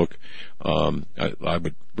his book. I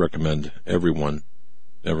would recommend everyone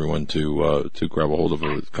to grab a hold of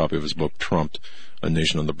a copy of his book, Trumped, A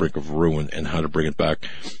Nation on the Brink of Ruin and How to Bring It Back.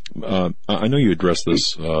 I know you addressed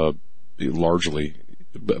this, largely,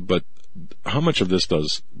 but how much of this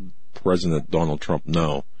does President Donald Trump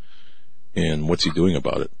know, and what's he doing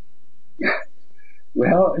about it?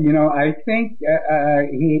 Well, I think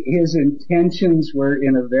his intentions were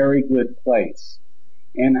in a very good place.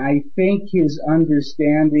 And I think his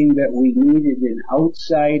understanding that we needed an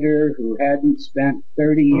outsider who hadn't spent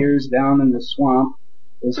 30 years down in the swamp,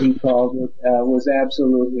 as he called it, was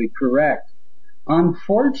absolutely correct.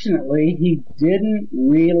 Unfortunately, he didn't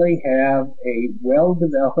really have a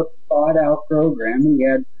well-developed, thought-out program. He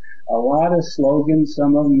had a lot of slogans,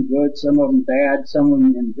 some of them good, some of them bad, some of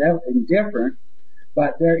them indifferent.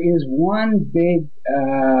 But there is one big,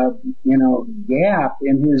 gap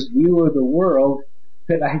in his view of the world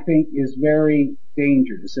that I think is very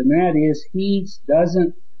dangerous. And that is he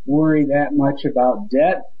doesn't worry that much about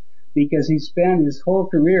debt because he spent his whole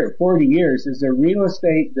career, 40 years, as a real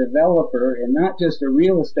estate developer, and not just a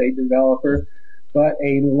real estate developer, but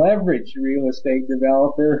a leveraged real estate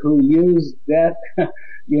developer who used debt,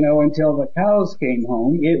 until the cows came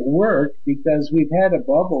home. It worked because we've had a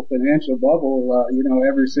bubble, financial bubble,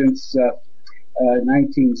 ever since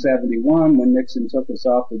 1971 when Nixon took us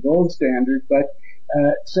off the gold standard. But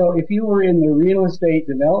so if you were in the real estate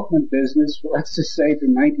development business, let's just say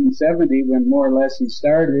from 1970 when more or less he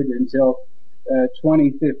started until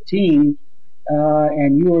 2015,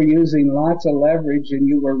 and you were using lots of leverage and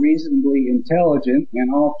you were reasonably intelligent,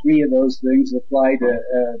 and all three of those things apply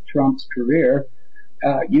to Trump's career,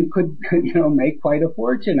 you could, make quite a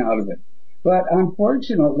fortune out of it. But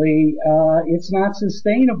unfortunately, it's not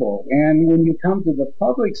sustainable. And when you come to the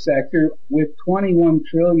public sector with 21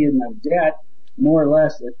 trillion of debt, more or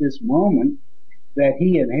less at this moment, that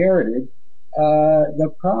he inherited, the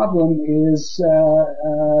problem is,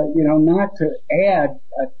 not to add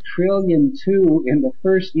 $1.2 trillion in the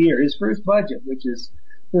first year. His first budget, which is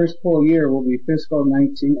first full year, will be fiscal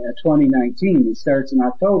 2019. It starts in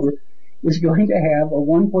October. Is going to have a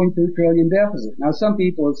 1.2 trillion deficit. Now, some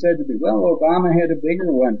people have said to me, well, Obama had a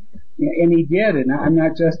bigger one. And he did, and I'm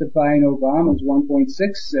not justifying Obama's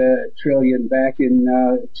 1.6 trillion back in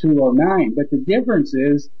 2009. But the difference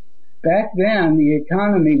is, back then, the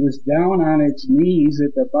economy was down on its knees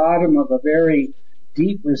at the bottom of a very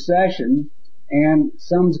deep recession, and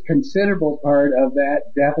some considerable part of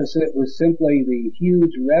that deficit was simply the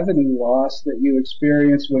huge revenue loss that you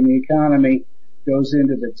experience when the economy goes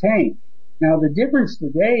into the tank. Now, the difference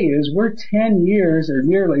today is we're 10 years, or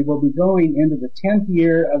nearly, we'll be going into the 10th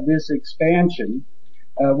year of this expansion.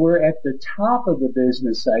 We're at the top of the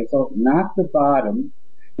business cycle, not the bottom,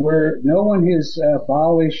 where no one has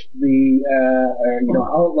abolished the,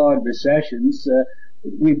 outlawed recessions.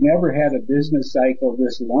 We've never had a business cycle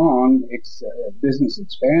this long, business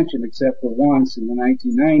expansion, except for once in the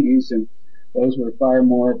 1990s, and those were far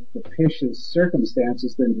more propitious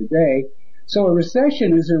circumstances than today. So a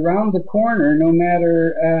recession is around the corner, no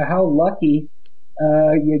matter how lucky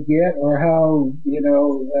you get or how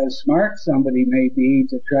smart somebody may be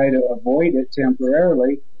to try to avoid it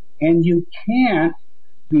temporarily. And you can't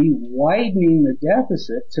be widening the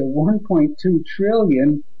deficit to 1.2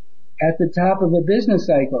 trillion at the top of a business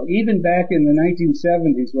cycle. Even back in the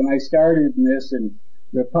 1970s, when I started in this, and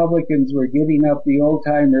Republicans were giving up the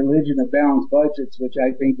old-time religion of balanced budgets, which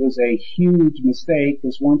I think was a huge mistake,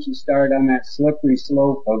 because once you start on that slippery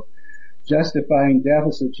slope of justifying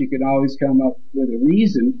deficits, you can always come up with a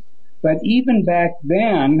reason. But even back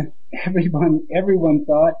then, everyone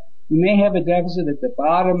thought you may have a deficit at the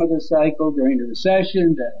bottom of the cycle during a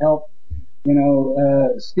recession to help,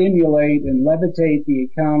 stimulate and levitate the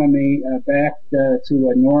economy back to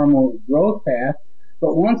a normal growth path.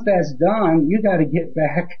 But once that's done, you got to get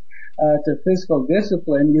back to fiscal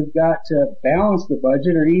discipline. You've got to balance the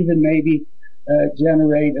budget, or even maybe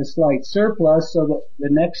generate a slight surplus, so that the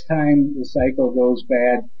next time the cycle goes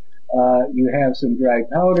bad, you have some dry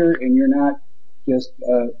powder, and you're not just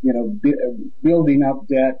building up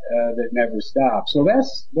debt that never stops. So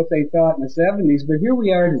that's what they thought in the 70s. But here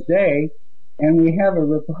we are today, and we have a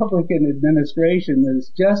Republican administration that has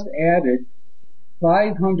just added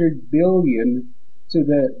 $500 billion to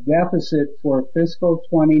the deficit for fiscal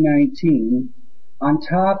 2019, on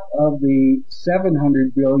top of the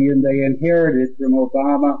 $700 billion they inherited from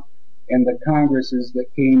Obama and the Congresses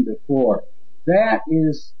that came before. That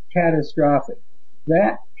is catastrophic.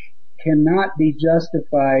 That cannot be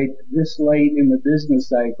justified this late in the business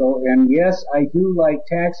cycle. And yes, I do like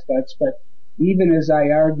tax cuts, but even as I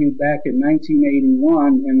argued back in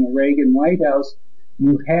 1981 in the Reagan White House,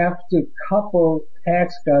 you have to couple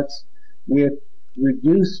tax cuts with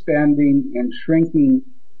reduced spending and shrinking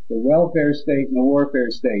the welfare state and the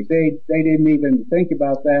warfare state. They didn't even think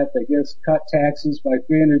about that. They just cut taxes by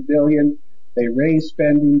 $300 billion. They raised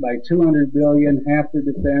spending by $200 billion, half for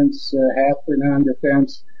defense, half for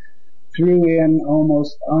non-defense. Threw in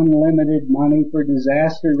almost unlimited money for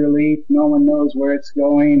disaster relief. No one knows where it's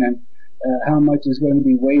going, and how much is going to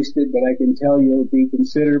be wasted, but I can tell you it'll be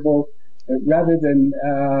considerable. Rather than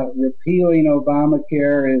repealing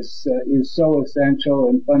Obamacare is so essential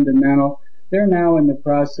and fundamental, they're now in the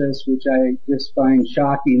process, which I just find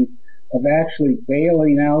shocking, of actually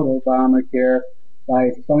bailing out Obamacare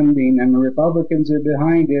by funding, and the Republicans are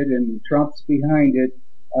behind it, and Trump's behind it,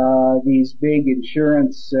 these big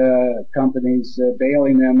insurance companies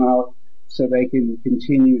bailing them out so they can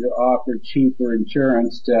continue to offer cheaper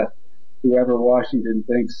insurance to whoever Washington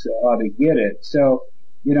thinks ought to get it. So,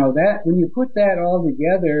 that when you put that all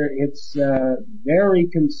together, it's very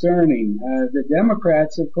concerning. The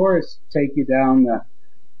Democrats, of course, take you down the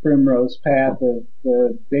primrose path of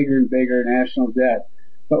bigger and bigger national debt.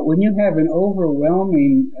 But when you have an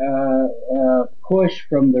overwhelming push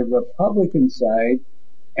from the Republican side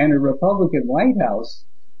and a Republican White House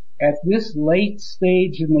at this late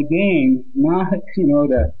stage in the game, not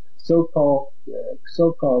the so-called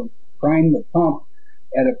prime the pump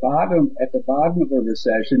at the bottom of a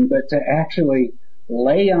recession, but to actually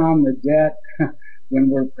lay on the debt when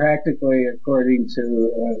we're practically, according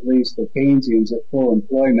to at least the Keynesians, at full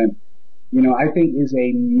employment, I think is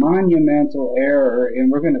a monumental error,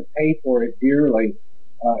 and we're going to pay for it dearly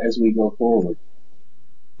as we go forward.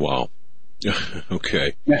 Wow.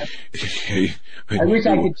 Okay. I wish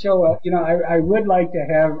I could show up. I would like to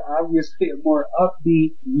have obviously a more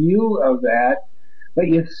upbeat view of that. But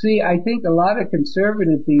you see, I think a lot of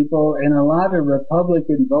conservative people and a lot of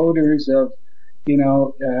Republican voters of,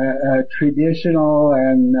 traditional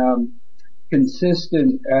and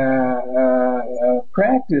consistent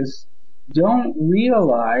practice don't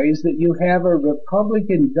realize that you have a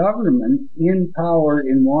Republican government in power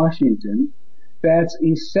in Washington that's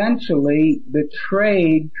essentially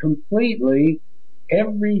betrayed completely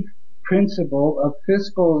every principle of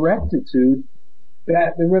fiscal rectitude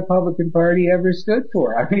that the Republican Party ever stood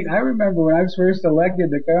for. I mean, I remember when I was first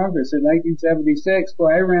elected to Congress in 1976,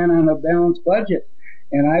 I ran on a balanced budget.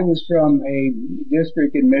 And I was from a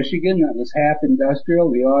district in Michigan that was half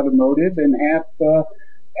industrial, the automotive, and half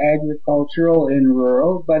agricultural and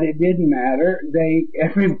rural, but it didn't matter.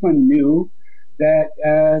 Everyone knew that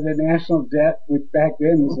the national debt, which back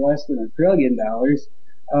then was less than $1 trillion,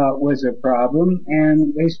 was a problem,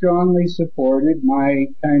 and they strongly supported my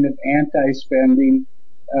kind of anti-spending,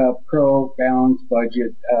 pro-balanced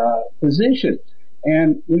budget position.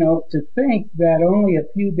 And, to think that only a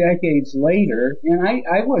few decades later, and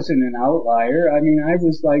I wasn't an outlier. I mean, I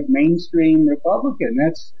was like mainstream Republican.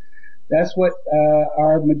 That's what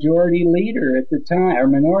our minority leader at the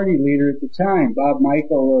time, Bob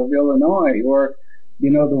Michel of Illinois, or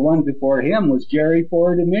the one before him was Jerry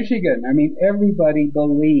Ford of Michigan. I mean, everybody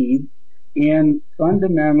believed in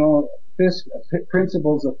fundamental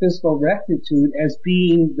principles of fiscal rectitude as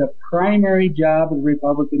being the primary job of the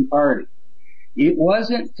Republican Party. It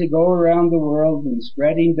wasn't to go around the world and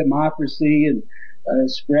spreading democracy and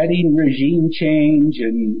spreading regime change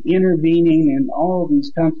and intervening in all of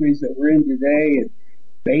these countries that we're in today, and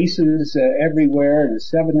bases everywhere, and a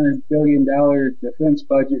 $700 billion defense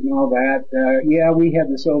budget and all that. We had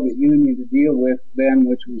the Soviet Union to deal with then,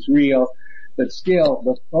 which was real, but still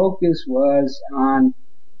the focus was on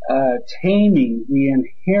taming the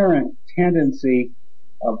inherent tendency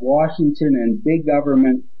of Washington and big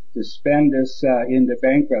government to spend us into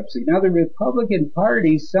bankruptcy. Now, the Republican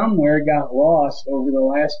Party somewhere got lost over the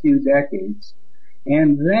last few decades.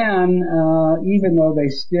 And then, even though they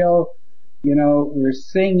still, were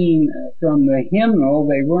singing from the hymnal,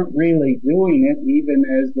 they weren't really doing it, even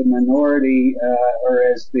as the minority, or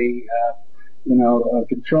as the,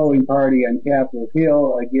 controlling party on Capitol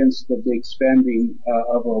Hill against the big spending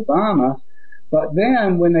of Obama. But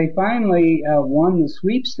then when they finally won the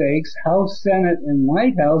sweepstakes, House, Senate, and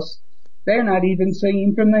White House, they're not even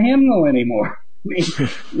singing from the hymnal anymore. I mean,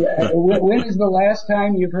 when is the last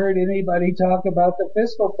time you've heard anybody talk about the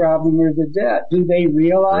fiscal problem or the debt? Do they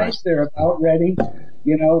realize they're about ready,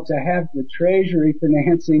 to have the Treasury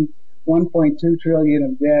financing $1.2 trillion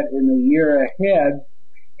of debt in the year ahead?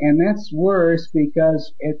 And that's worse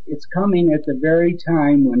because it's coming at the very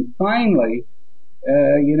time when finally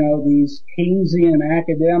these Keynesian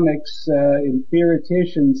academics and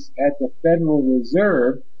theoreticians at the Federal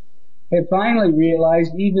Reserve have finally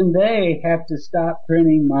realized even they have to stop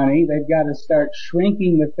printing money. They've got to start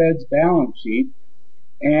shrinking the Fed's balance sheet.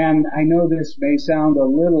 And I know this may sound a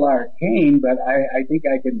little arcane, but I think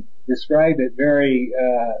I can describe it very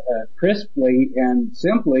crisply and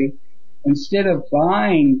simply. Instead of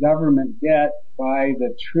buying government debt by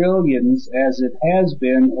the trillions as it has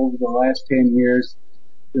been over the last 10 years,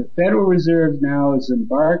 the Federal Reserve now is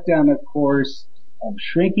embarked on a course of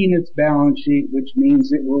shrinking its balance sheet, which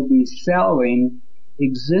means it will be selling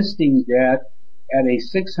existing debt at a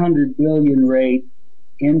 600 billion rate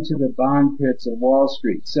into the bond pits of Wall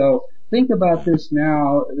Street. So think about this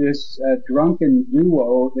now, this drunken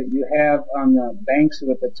duo that you have on the banks of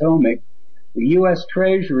the Potomac, the U.S.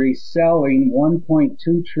 Treasury selling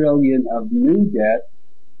 1.2 trillion of new debt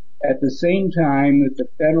at the same time that the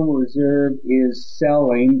Federal Reserve is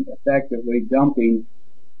selling, effectively dumping,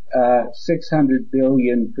 600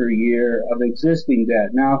 billion per year of existing debt.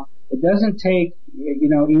 Now, it doesn't take,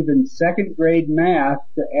 even second grade math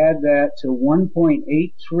to add that to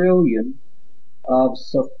 1.8 trillion of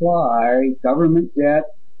supply, government debt,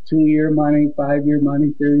 2-year money, 5-year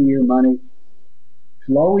money, 30-year money,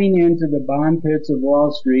 flowing into the bond pits of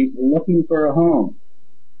Wall Street looking for a home.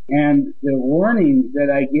 And the warning that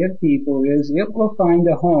I give people is it will find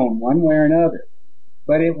a home one way or another,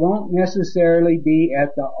 but it won't necessarily be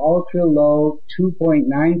at the ultra low 2.9%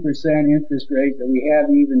 interest rate that we have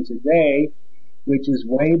even today, which is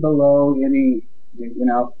way below any,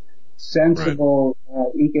 sensible,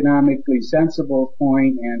 economically sensible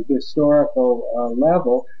point and historical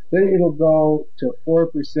level. But it'll go to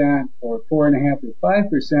 4% or 4.5% to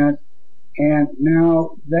 5%. And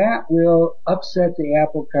now that will upset the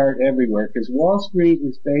apple cart everywhere because Wall Street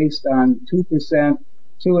is based on 2%,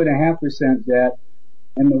 2.5% debt.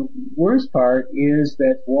 And the worst part is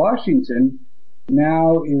that Washington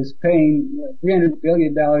now is paying $300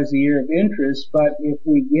 billion a year of interest. But if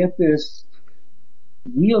we get this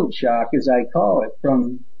yield shock, as I call it,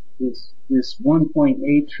 from this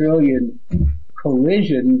 1.8 trillion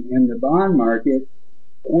collision in the bond market,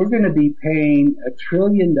 we're going to be paying $1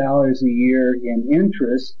 trillion a year in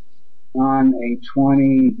interest on a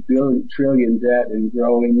 20 trillion debt and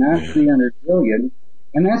growing, not 300 billion.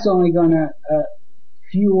 And that's only going to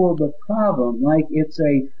fuel the problem. Like it's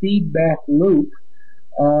a feedback loop.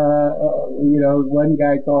 One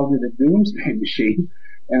guy called it a doomsday machine,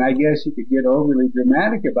 and I guess you could get overly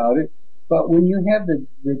dramatic about it. But when you have the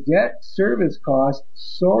debt service cost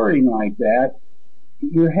soaring like that,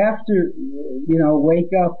 you have to,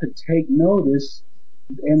 wake up and take notice,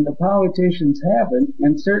 and the politicians haven't,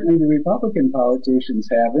 and certainly the Republican politicians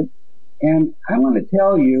haven't. And I want to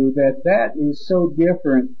tell you that is so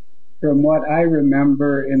different from what I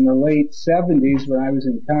remember in the late 70s when I was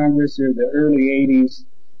in Congress, or the early 80s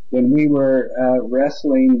when we were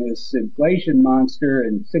wrestling this inflation monster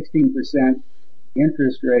and 16%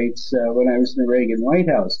 interest rates when I was in the Reagan White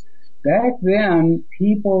House. Back then,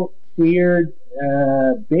 people feared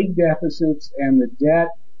big deficits and the debt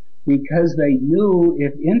because they knew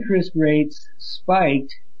if interest rates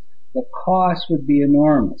spiked, the cost would be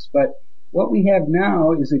enormous. But what we have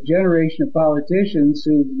now is a generation of politicians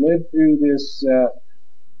who lived through this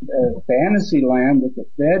fantasy land that the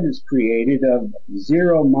Fed has created of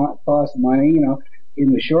zero cost money.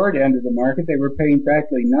 In the short end of the market, they were paying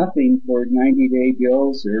practically nothing for 90-day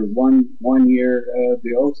bills or one-year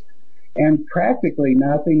bills, and practically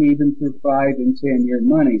nothing even for 5 and 10-year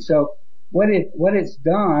money. So what it's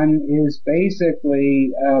done is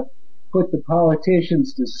basically put the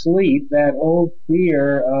politicians to sleep. That old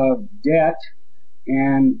fear of debt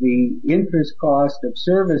and the interest cost of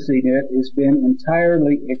servicing it has been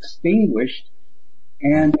entirely extinguished,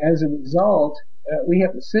 and as a result, we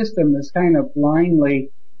have a system that's kind of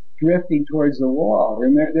blindly drifting towards the wall.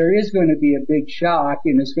 And there is going to be a big shock,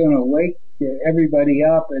 and it's going to wake everybody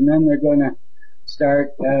up, and then they're going to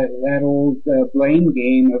start that old blame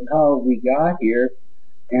game of how we got here.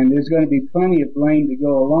 And there's going to be plenty of blame to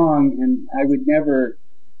go along, and I would never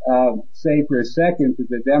say for a second that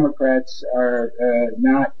the Democrats are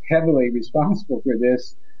not heavily responsible for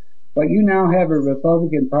this. But you now have a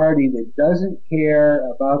Republican Party that doesn't care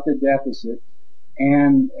about the deficit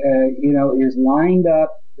and, is lined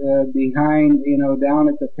up behind, down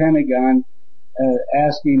at the Pentagon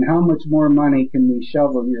asking how much more money can we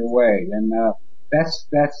shovel your way. And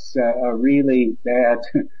that's a really bad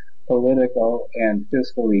political and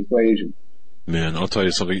fiscal equation. Man, I'll tell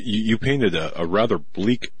you something. You painted a rather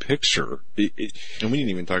bleak picture. And we didn't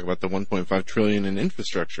even talk about the $1.5 trillion in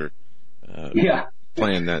infrastructure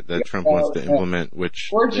plan that Trump wants to implement,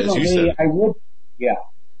 which, as you said,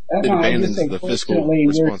 it abandons the fiscal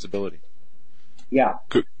responsibility. Yeah.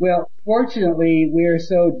 Well, fortunately, we're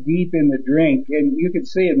so deep in the drink, and you can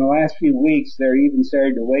see in the last few weeks they're even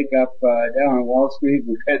starting to wake up down on Wall Street.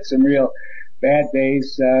 We've had some real bad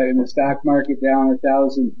days in the stock market, down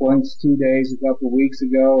 1,000 points 2 days a couple of weeks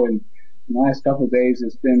ago, and in the last couple of days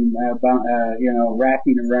it's been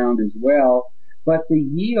racking around as well. but the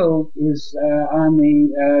yield is on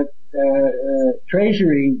the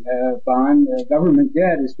Treasury bond, government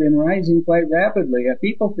debt, has been rising quite rapidly.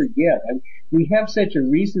 People forget. We have such a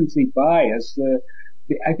recency bias.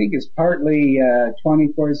 I think it's partly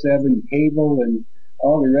 24/7 cable and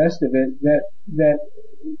all the rest of it that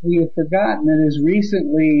we have forgotten that as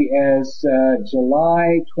recently as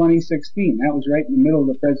July 2016, that was right in the middle of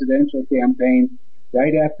the presidential campaign,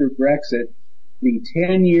 right after Brexit, the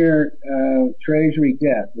 10-year Treasury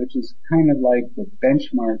debt, which is kind of like the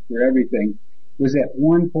benchmark for everything, was at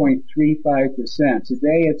 1.35%.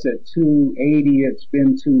 Today it's at 280. It's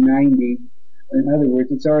been 290. In other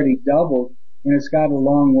words, it's already doubled, and it's got a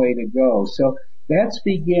long way to go. So that's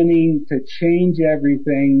beginning to change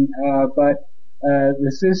everything, but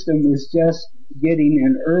the system is just getting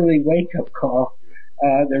an early wake-up call.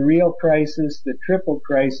 The real crisis, the triple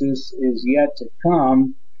crisis, is yet to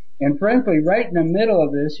come. And frankly, right in the middle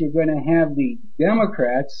of this, you're going to have the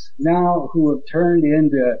Democrats now who have turned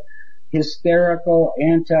into hysterical,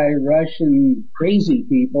 anti-Russian, crazy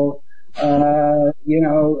people,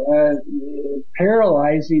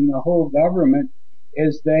 paralyzing the whole government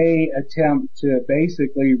as they attempt to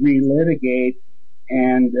basically relitigate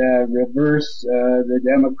and reverse the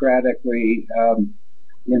democratically,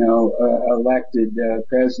 elected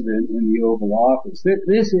president in the Oval Office.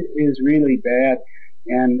 This is really bad.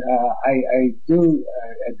 And I do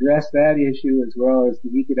address that issue as well as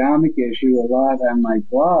the economic issue a lot on my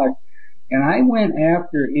blog. And I went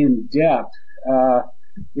after in depth,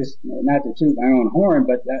 just not to toot my own horn,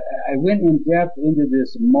 but I went in depth into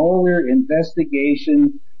this Mueller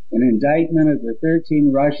investigation and indictment of the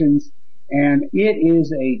 13 Russians, and it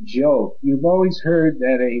is a joke. You've always heard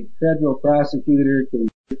that a federal prosecutor can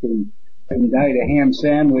indict a ham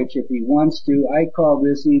sandwich if he wants to. I call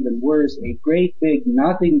this even worse, a great big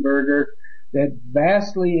nothing burger that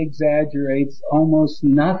vastly exaggerates almost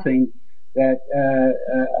nothing that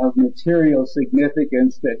of material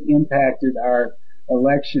significance that impacted our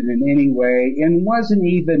election in any way, and wasn't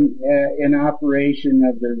even an operation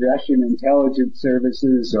of the Russian intelligence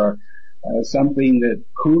services or something that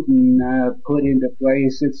Putin put into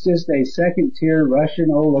place. It's just a second-tier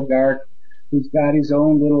Russian oligarch who's got his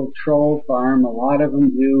own little troll farm. A lot of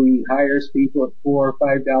them do. He hires people at $4 or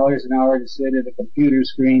 $5 an hour to sit at a computer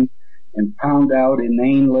screen and pound out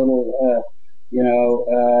inane little,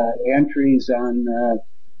 entries on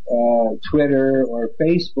Twitter or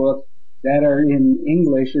Facebook that are in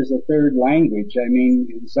English as a third language. I mean,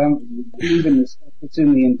 even the stuff that's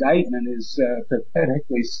in the indictment is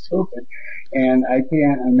pathetically stupid, and I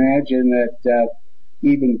can't imagine that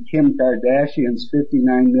even Kim Kardashian's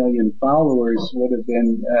 59 million followers would have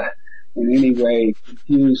been in any way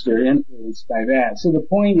confused or influenced by that. So the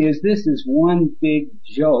point is, this is one big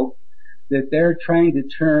joke that they're trying to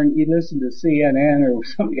turn. You listen to CNN or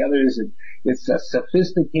some of the others, and it's a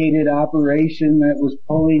sophisticated operation that was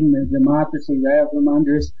pulling the democracy right from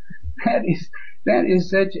under us. That is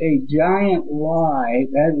such a giant lie.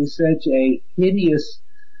 That is such a hideous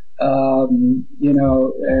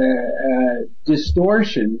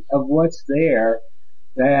distortion of what's there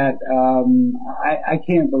that I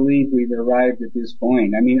can't believe we've arrived at this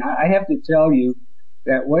point. I mean, I have to tell you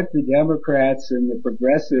that what the Democrats and the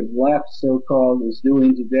progressive left, so-called, is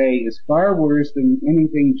doing today is far worse than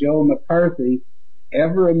anything Joe McCarthy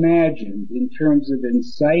ever imagined in terms of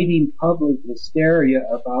inciting public hysteria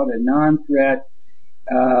about a non-threat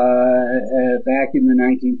back in the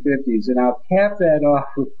 1950s. And I'll cap that off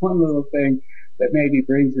with one little thing that maybe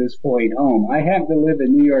brings this point home. I happen to live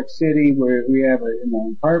in New York City, where we have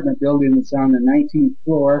an apartment building that's on the 19th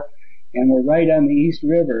floor, and we're right on the East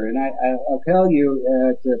River. And I'll tell you,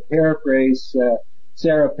 to paraphrase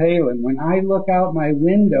Sarah Palin, when I look out my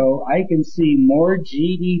window, I can see more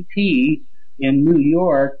GDP in New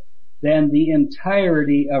York than the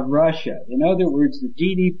entirety of Russia. In other words, the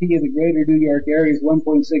GDP of the greater New York area is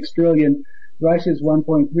 1.6 trillion. Russia's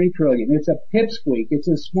 1.3 trillion. It's a pipsqueak. It's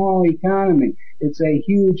a small economy. It's a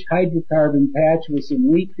huge hydrocarbon patch with some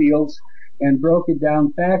wheat fields and broken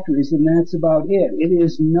down factories, and that's about it. It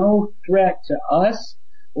is no threat to us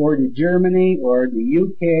or to Germany or the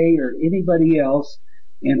UK or anybody else.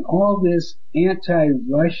 And all this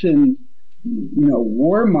anti-Russian,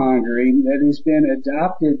 warmongering that has been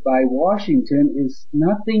adopted by Washington is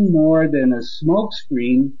nothing more than a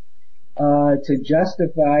smokescreen to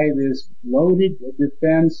justify this loaded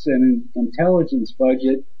defense and intelligence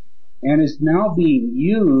budget, and is now being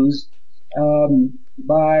used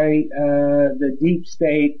by the deep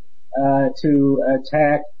state to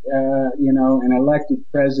attack an elected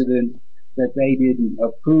president that they didn't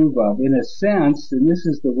approve of. In a sense, and this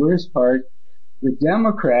is the worst part, the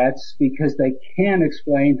Democrats, because they can't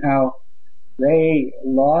explain how they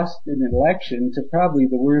lost an election to probably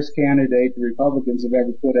the worst candidate the Republicans have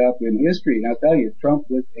ever put up in history. And I'll tell you, Trump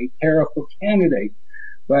was a terrible candidate.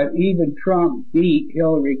 But even Trump beat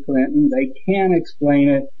Hillary Clinton. They can't explain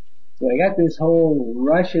it. So they got this whole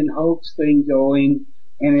Russian hoax thing going,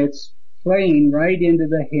 and it's playing right into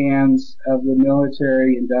the hands of the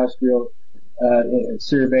military-industrial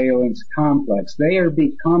surveillance complex. They are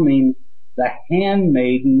becoming the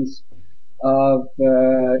handmaidens of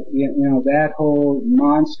that whole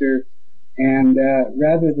monster. And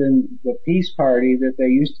rather than the peace party that they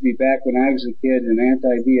used to be back when I was a kid, an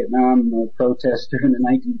anti-Vietnam protester in the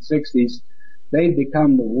 1960s, they've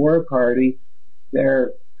become the war party.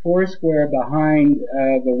 They're foursquare behind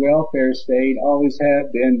the welfare state, always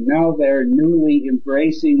have been. Now they're newly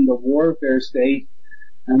embracing the warfare state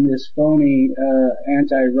on this phony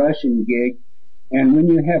anti-Russian gig. And when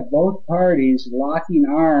you have both parties locking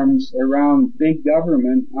arms around big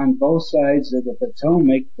government on both sides of the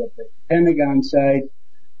Potomac, the Pentagon side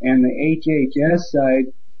and the HHS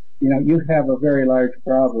side, you have a very large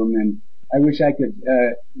problem. And I wish I could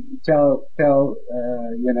tell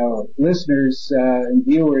listeners and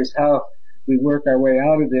viewers how we work our way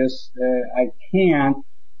out of this. I can't,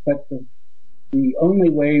 but the only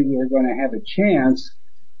way we're going to have a chance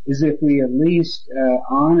is if we at least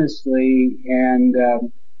honestly and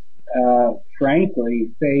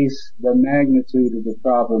frankly face the magnitude of the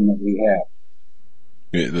problem that we have.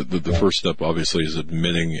 Yeah, the first step obviously is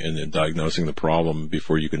admitting and diagnosing the problem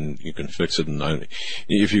before you can fix it. And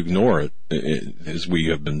if you ignore it, as we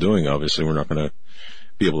have been doing, obviously we're not going to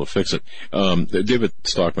be able to fix it. David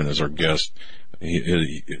Stockman is our guest.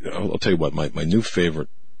 I'll tell you what, my new favorite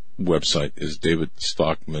website is David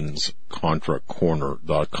Stockman's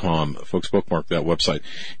ContraCorner.com. Folks, bookmark that website.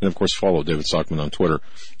 And of course, follow David Stockman on Twitter.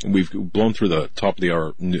 We've blown through the top of the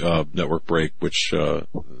hour network break, which,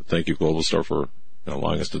 thank you, Global Star, for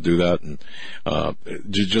allowing us to do that. And,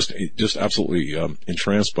 just absolutely,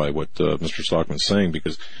 entranced by what, Mr. Stockman's saying,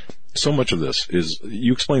 because so much of this is,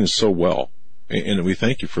 you explain this so well. And we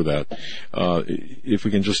thank you for that. If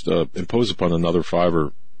we can just, impose upon another 5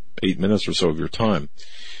 or 8 minutes or so of your time.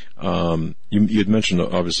 You had mentioned,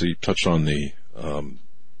 obviously, you touched on the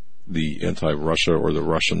anti-Russia or the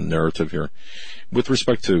Russian narrative here. With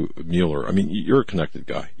respect to Mueller, I mean, you're a connected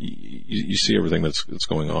guy. You see everything that's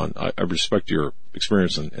going on. I respect your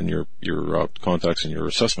experience and your contacts and your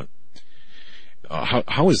assessment.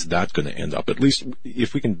 How is that going to end up? At least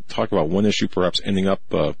if we can talk about one issue perhaps ending up,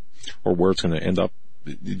 or where it's going to end up.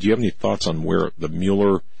 Do you have any thoughts on where the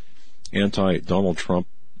Mueller anti-Donald Trump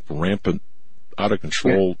rampant, out of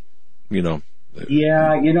control,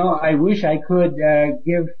 Yeah, I wish I could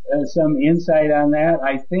give some insight on that.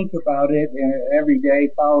 I think about it every day,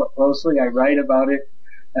 follow it closely. I write about it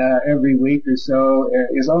every week or so.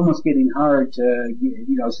 It's almost getting hard to,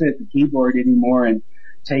 sit at the keyboard anymore and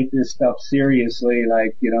take this stuff seriously,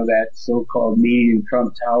 like, that so-called meeting in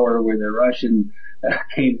Trump Tower where the Russian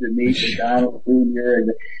came to meet with Donald Jr.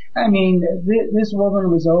 This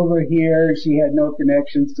woman was over here. She had no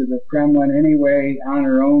connections to the Kremlin anyway, on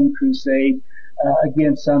her own crusade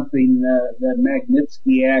against something, the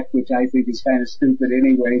Magnitsky Act, which I think is kind of stupid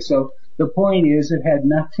anyway. So the point is, it had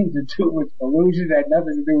nothing to do with collusion. It had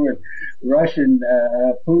nothing to do with Russian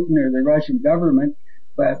Putin or the Russian government.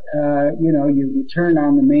 But you turn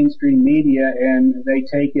on the mainstream media and they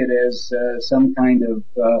take it as some kind of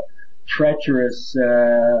treacherous,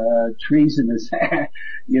 treasonous,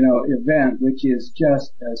 event, which is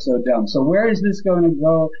just so dumb. So where is this going to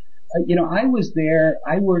go? I was there.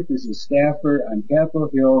 I worked as a staffer on Capitol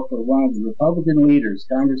Hill for one of the Republican leaders,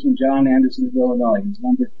 Congressman John Anderson of Illinois. He was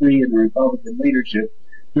number 3 in the Republican leadership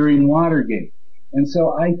during Watergate. And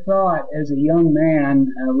so I thought, as a young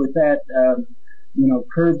man, with that,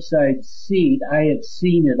 curbside seat, I had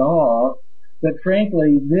seen it all. But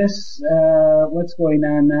frankly, this, what's going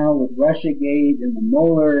on now with Russiagate and the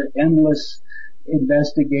Mueller endless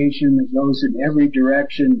investigation that goes in every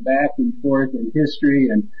direction, back and forth in history,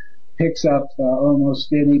 and picks up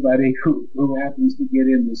almost anybody who happens to get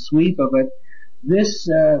in the sweep of it. This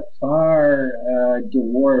far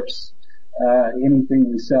dwarfs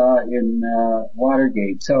anything we saw in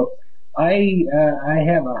Watergate. So I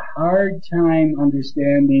have a hard time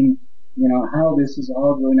understanding how this is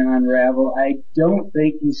all going to unravel. I don't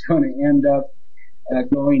think he's going to end up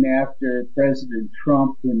going after President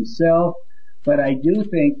Trump himself, but I do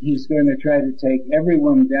think he's going to try to take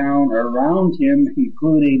everyone down around him,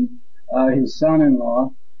 including his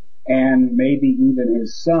son-in-law and maybe even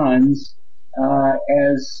his sons,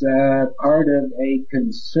 as part of a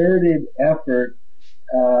concerted effort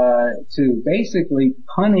to basically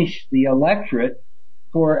punish the electorate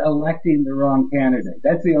for electing the wrong candidate.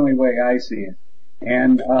 That's the only way I see it.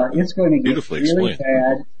 And it's going to get really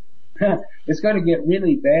bad. It's going to get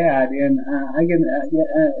really bad. And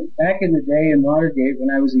back in the day in Watergate, when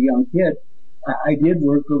I was a young kid, I did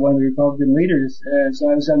work for one of the Republican leaders, so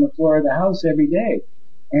I was on the floor of the House every day.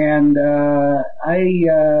 And I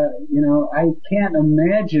can't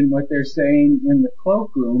imagine what they're saying in the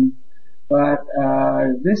cloakroom, but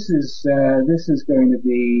this is going to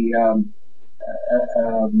be an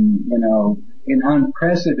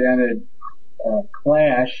unprecedented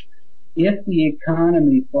clash. If the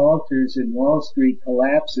economy falters and Wall Street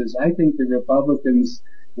collapses, I think the Republicans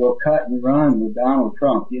will cut and run with Donald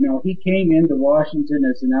Trump. You know, he came into Washington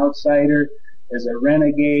as an outsider, as a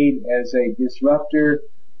renegade, as a disruptor.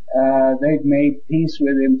 They've made peace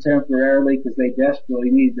with him temporarily because they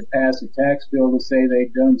desperately needed to pass a tax bill to say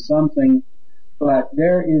they'd done something. But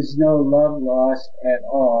there is no love lost at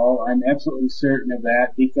all. I'm absolutely certain of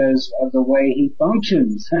that because of the way he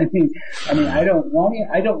functions. I mean, I don't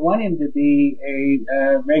want him to be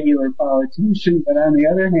a regular politician, but on the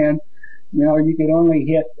other hand, you know, you can only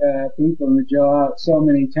hit people in the jaw so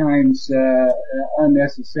many times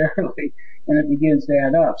unnecessarily, and it begins to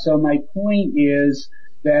add up. So my point is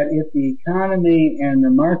that if the economy and the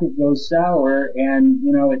market goes sour and,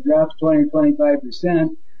 you know, it drops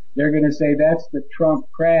 20-25%, they're going to say that's the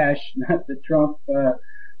Trump crash, not the Trump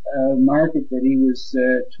market that he was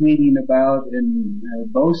tweeting about and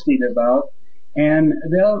boasting about, and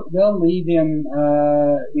they'll leave him,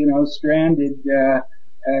 stranded.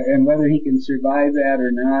 And whether he can survive that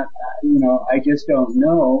or not, I just don't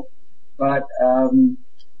know. But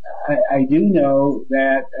I do know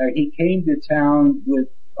that he came to town with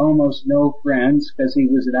almost no friends because he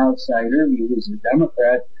was an outsider. He was a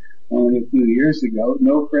Democrat only a few years ago,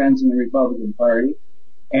 no friends in the Republican Party.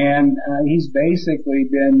 And he's basically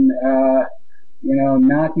been,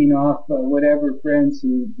 knocking off whatever friends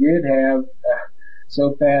he did have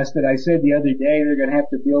so fast that I said the other day they're going to have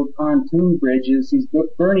to build pontoon bridges. He's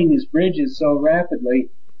burning his bridges so rapidly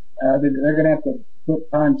that they're going to have to put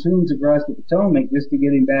pontoons across the Potomac just to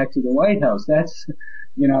get him back to the White House. That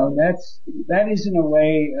isn't a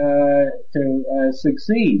way to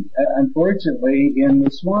succeed, unfortunately, in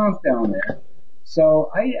the swamp down there. So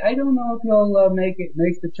I don't know if he'll make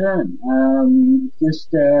the turn.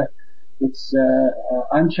 It's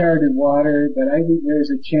uncharted water, but I think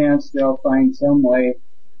there's a chance they'll find some way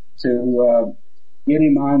to get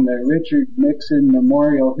him on the Richard Nixon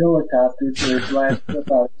Memorial Helicopter for his last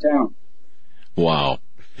trip out of town. Wow.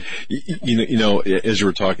 You know, as you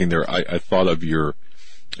were talking there, I thought of your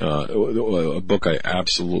a book I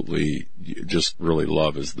absolutely just really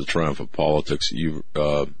love is The Triumph of Politics.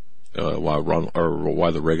 Why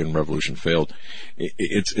the Reagan Revolution Failed.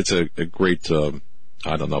 It's a great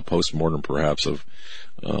postmortem perhaps of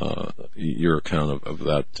your account of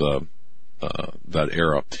that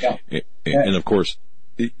era. Yeah. And of course,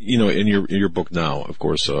 you know, in your book now, of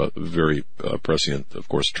course, very prescient, of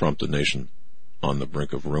course, Trump, the nation on the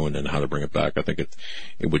brink of ruin and how to bring it back. I think it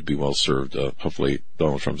would be well served. Hopefully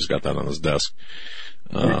Donald Trump has got that on his desk,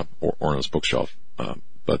 or on his bookshelf.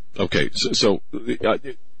 But okay, so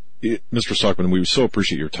Mr. Stockman, we so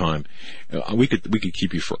appreciate your time. We could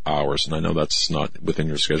keep you for hours, and I know that's not within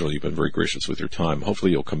your schedule. You've been very gracious with your time.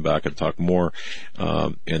 Hopefully you'll come back and talk more.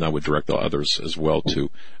 And I would direct the others as well to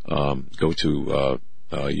go to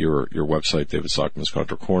your website, David Stockman's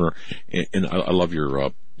Contra Corner. And I love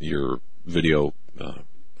your video,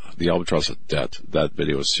 The Albatross of Debt. That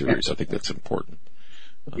video series. I think that's important.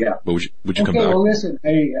 Yeah. But would you come back? Well, listen,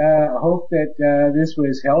 I hope that this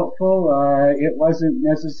was helpful. It wasn't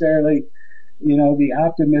necessarily, the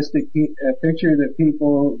optimistic picture that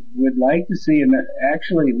people would like to see, and that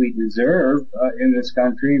actually we deserve in this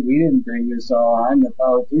country. We didn't bring this all on; the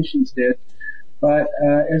politicians did. But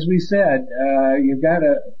as we said, you've got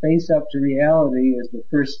to face up to reality as the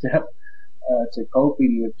first step to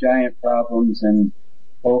coping with giant problems. And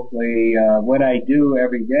hopefully, what I do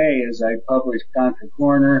every day is I publish Contra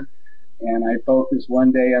Corner, and I focus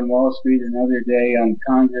one day on Wall Street, another day on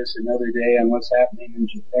Congress, another day on what's happening in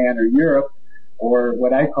Japan or Europe, or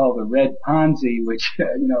what I call the Red Ponzi, which,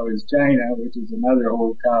 is China, which is another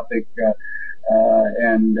old topic,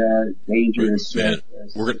 and dangerous.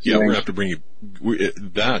 We're gonna have to bring you.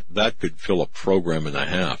 That could fill a program and a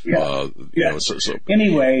half. Yeah.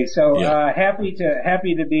 Anyway, happy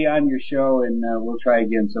to be on your show, and we'll try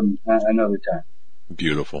again another time.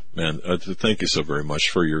 Beautiful, man. Thank you so very much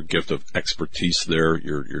for your gift of expertise there,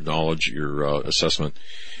 your knowledge, your assessment.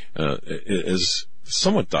 As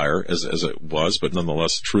somewhat dire as it was, but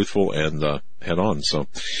nonetheless truthful and head on. So,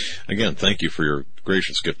 again, thank you for your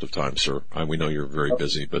gracious gift of time, sir. We know you're very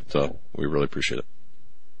busy, but we really appreciate it.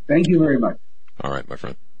 Thank you very much. All right, my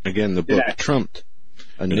friend. Again, the book, Trumped,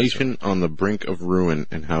 A Nation on the Brink of Ruin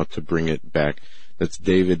and How to Bring It Back. That's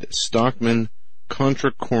David Stockman,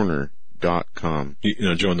 ContraCorner.com. You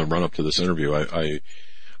know, Joe, in the run-up to this interview, I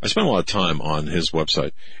spent a lot of time on his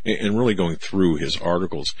website and really going through his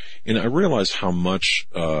articles, and I realized how much,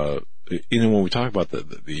 when we talk about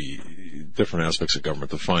the different aspects of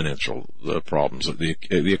government, the financial problems, the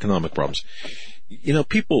economic problems,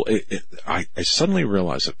 people, I suddenly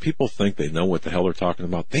realized that people think they know what the hell they're talking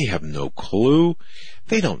about. They have no clue.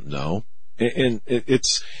 They don't know. And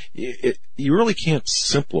you really can't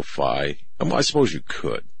simplify. I suppose you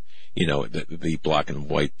could, the black and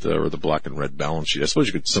white or the black and red balance sheet. I suppose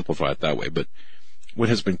you could simplify it that way. But what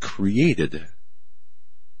has been created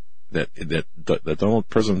that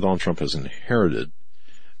President Donald Trump has inherited,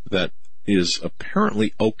 that is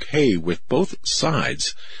apparently okay with both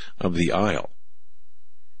sides of the aisle.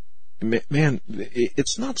 Man,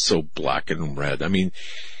 it's not so black and red. I mean,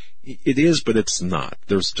 it is, but it's not.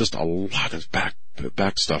 There's just a lot of back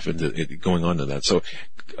stuff going on to that. So,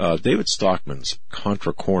 David Stockman's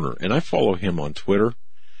Contra Corner, and I follow him on Twitter.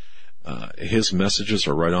 His messages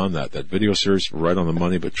are right on that video series, right on the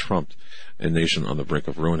money. But Trump, A Nation on the Brink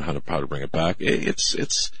of Ruin, how to bring it back. It's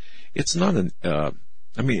not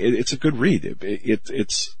it's a good read.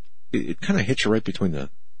 It kind of hits you right between the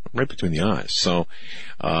eyes. So,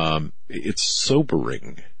 it's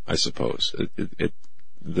sobering, I suppose.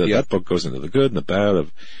 That book goes into the good and the bad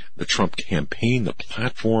of the Trump campaign, the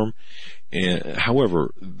platform. And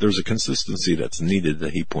however, there's a consistency that's needed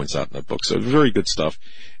that he points out in that book. So very good stuff.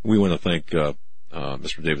 We want to thank,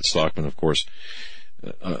 Mr. David Stockman, of course,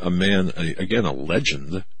 a man, again, a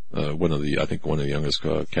legend. One of the youngest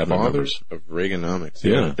cabinet members of Reaganomics.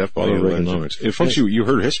 Yeah, definitely Reaganomics. Hey, folks, you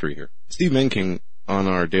heard history here. Steve Menking on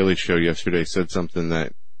our Daily Show yesterday said something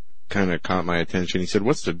that kind of caught my attention. He said,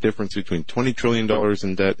 "What's the difference between $20 trillion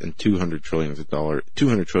in debt and $200 trillion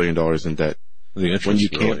in debt? When you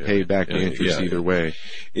can't pay back the interest either way."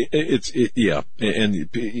 And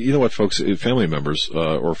you know what, folks? Family members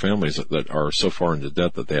or families that are so far into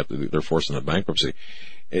debt that they're forced into bankruptcy.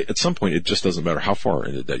 At some point, it just doesn't matter how far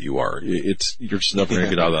into debt you are. You're just never going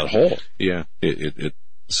to get out of that hole. Yeah.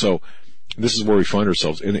 So this is where we find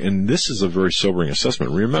ourselves, and this is a very sobering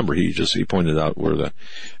assessment. Remember, he pointed out where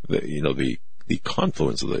the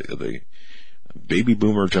confluence of the baby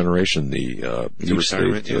boomer generation, the deep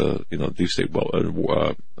state, the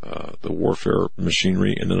warfare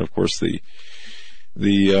machinery, and then of course the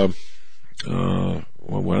I don't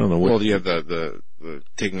know. Well, you have the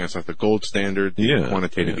taking us off the gold standard, the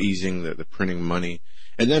quantitative easing, the printing money,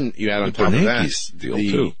 and then you add on top of that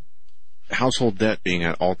the household debt being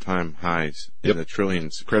at all-time highs in the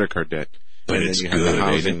trillions, credit card debt, but and then you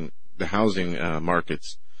have the housing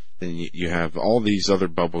markets. Then you have all these other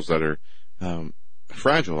bubbles that are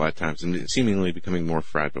fragile at times and seemingly becoming more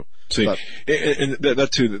fragile. See, and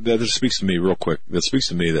that speaks to me real quick. That speaks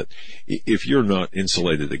to me that if you're not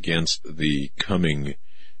insulated against the coming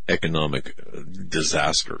economic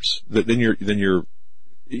disasters, then you've been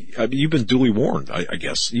duly warned. I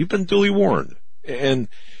guess you've been duly warned. And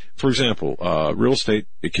for example, real estate,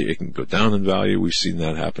 it can go down in value. We've seen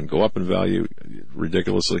that happen. Go up in value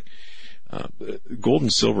ridiculously. Gold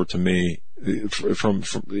and silver, to me, from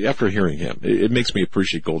after hearing him, it makes me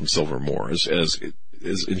appreciate gold and silver more as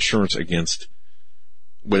insurance against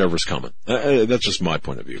whatever's coming. That's just my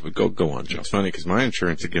point of view. But go on, Joe. It's funny because my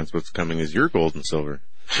insurance against what's coming is your gold and silver.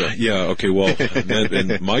 So. Yeah. Okay. Well,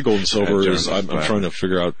 and my gold and silver is I'm trying to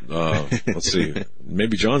figure out. Let's see.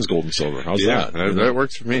 Maybe John's gold and silver. How's that? That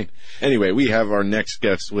works for me. Anyway, we have our next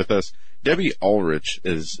guest with us. Debbie Ulrich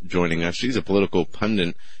is joining us. She's a political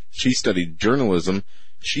pundit. She studied journalism.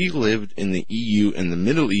 She lived in the EU and the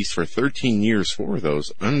Middle East for 13 years, 4 of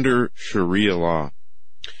those, under Sharia law.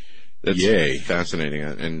 That's fascinating.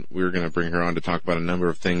 And we're going to bring her on to talk about a number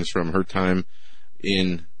of things from her time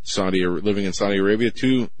in living in Saudi Arabia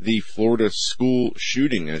to the Florida school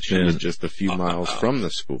shooting. And she was just a few miles from the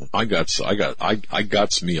school. I got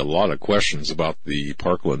me a lot of questions about the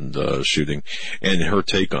Parkland shooting and her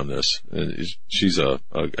take on this. And she's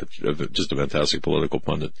just a fantastic political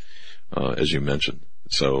pundit, as you mentioned.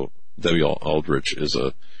 So Debbie Aldrich is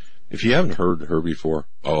if you haven't heard her before,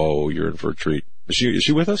 you're in for a treat. Is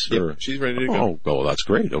she with us? Yep, she's ready to go. Oh, that's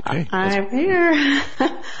great. Okay. I'm here.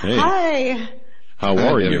 Hey. Hi. How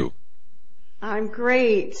are you? I'm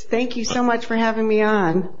great. Thank you so much for having me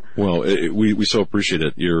on. Well, we so appreciate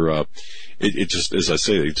it. It just, as I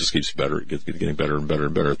say, it just keeps better, getting better and better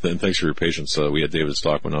and better. And thanks for your patience. We had David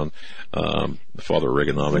Stockman on, the father of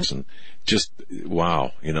Reaganomics, and just,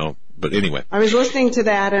 wow, but anyway. I was listening to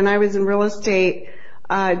that, and I was in real estate,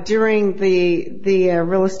 during the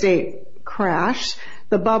real estate crash.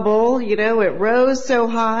 The bubble, it rose so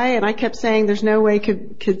high, and I kept saying there's no way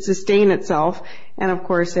it could sustain itself. And of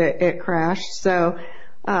course it crashed. So,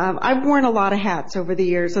 I've worn a lot of hats over the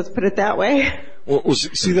years. Let's put it that way. Well,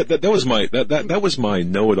 see, that was my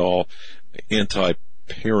know-it-all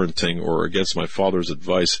anti-parenting or against my father's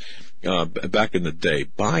advice, back in the day.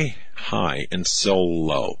 Buy high and sell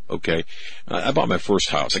low. Okay. I bought my first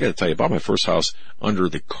house. I got to tell you, I bought my first house under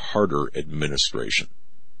the Carter administration.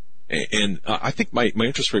 And I think my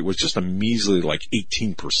interest rate was just a measly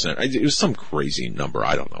 18%. It was some crazy number.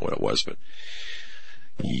 I don't know what it was, but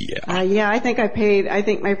yeah. Yeah, I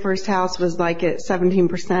think my first house was at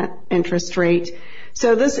 17% interest rate.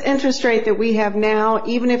 So this interest rate that we have now,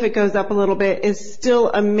 even if it goes up a little bit, is still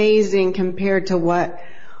amazing compared to what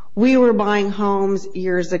we were buying homes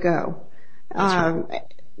years ago. Right.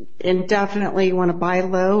 And definitely you want to buy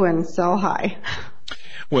low and sell high.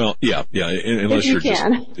 Well, yeah, unless you're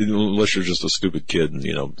just a stupid kid and,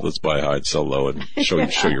 let's buy high and sell low and show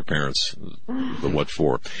your parents the what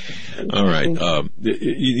for. All right.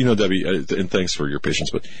 Debbie, and thanks for your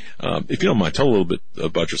patience, but, if you don't mind, tell a little bit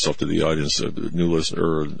about yourself to the audience, the new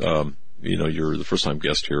listener, you're the first time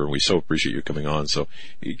guest here and we so appreciate you coming on. So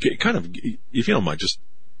kind of, if you don't mind, just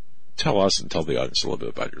tell us and tell the audience a little bit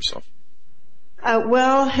about yourself.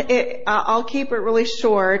 I'll keep it really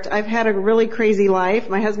short. I've had a really crazy life.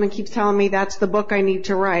 My husband keeps telling me that's the book I need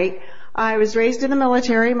to write. I was raised in the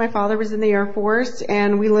military. My father was in the Air Force,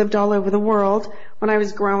 and we lived all over the world when I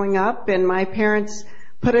was growing up, and my parents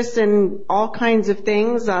put us in all kinds of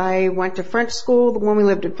things. I went to French school when we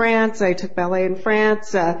lived in France. I took ballet in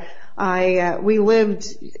France. He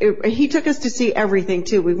took us to see everything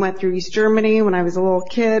too. We went through East Germany when I was a little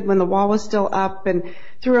kid, when the wall was still up, and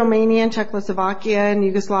through Romania and Czechoslovakia and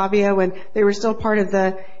Yugoslavia when they were still part of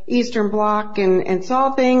the Eastern Bloc, and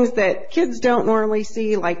saw things that kids don't normally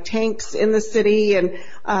see, like tanks in the city and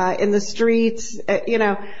in the streets,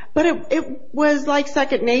 But it was like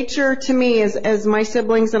second nature to me as my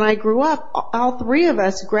siblings and I grew up. All three of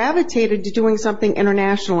us gravitated to doing something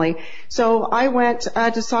internationally. So I went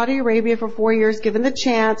to Saudi Arabia for 4 years, given the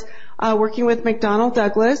chance, working with McDonnell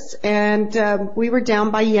Douglas, and we were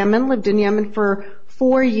down by Yemen, lived in Yemen for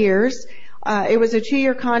 4 years. It was a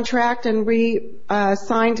 2-year contract, and we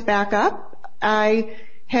signed back up. I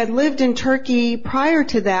had lived in Turkey prior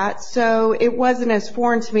to that, so it wasn't as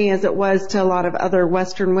foreign to me as it was to a lot of other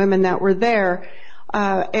Western women that were there.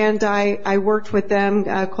 And I worked with them,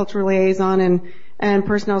 cultural liaison and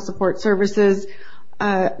personnel support services,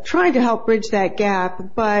 trying to help bridge that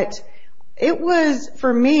gap. But it was,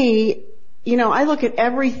 for me, I look at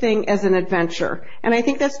everything as an adventure. And I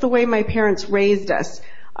think that's the way my parents raised us.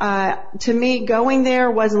 To me, going there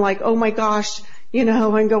wasn't like, oh my gosh,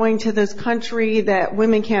 I'm going to this country that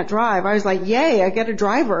women can't drive. I was like, yay, I get a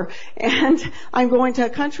driver. And I'm going to a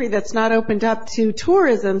country that's not opened up to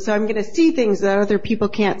tourism, so I'm going to see things that other people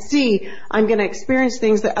can't see. I'm going to experience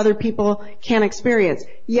things that other people can't experience.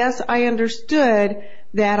 Yes, I understood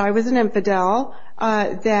that I was an infidel,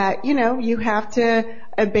 that, you have to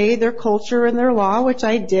obey their culture and their law, which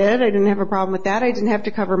I did. I didn't have a problem with that. I didn't have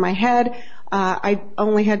to cover my head. I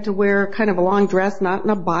only had to wear kind of a long dress, not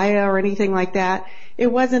an abaya or anything like that.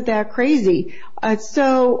 It wasn't that crazy.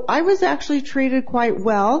 So I was actually treated quite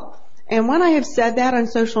well. And when I have said that on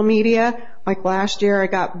social media, like last year, I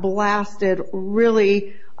got blasted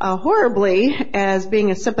really horribly as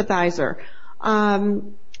being a sympathizer.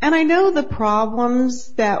 And I know the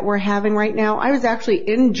problems that we're having right now. I was actually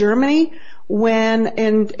in Germany when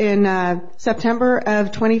in September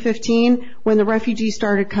of 2015 when the refugees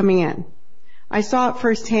started coming in. I saw it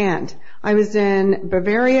firsthand. I was in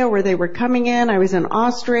Bavaria where they were coming in. I was in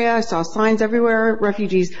Austria. I saw signs everywhere,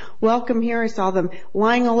 refugees welcome here. I saw them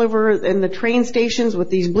lying all over in the train stations with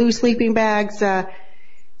these blue sleeping bags.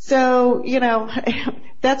 So,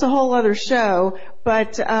 that's a whole other show,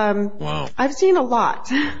 but wow. I've seen a lot.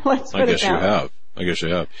 Let's put it that way. I guess you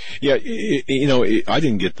have. Yeah, I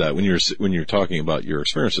didn't get that when you're talking about your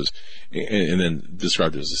experiences and then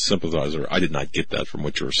described as a sympathizer. I did not get that from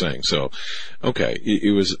what you were saying. So, okay,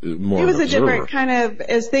 it was more. It was an a observer. Different kind of,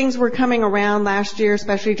 as things were coming around last year,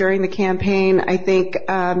 especially during the campaign. I think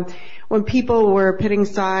when people were pitting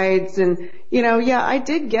sides, and I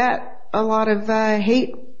did get a lot of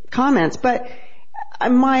hate comments, but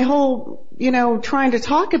my whole, trying to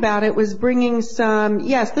talk about it was bringing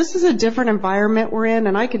yes, this is a different environment we're in,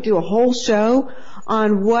 and I could do a whole show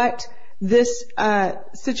on what this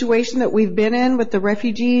situation that we've been in with the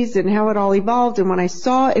refugees and how it all evolved. And when I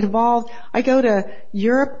saw it evolve, I go to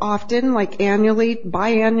Europe often, like annually,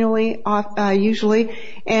 biannually, usually,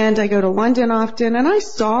 and I go to London often, and I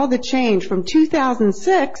saw the change from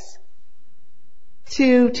 2006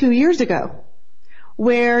 to 2 years ago,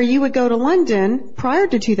 where you would go to London prior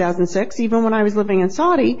to 2006, even when I was living in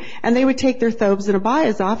Saudi, and they would take their thobes and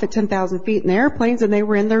abayas off at 10,000 feet in the airplanes, and they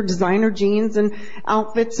were in their designer jeans and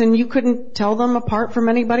outfits, and you couldn't tell them apart from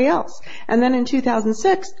anybody else. And then in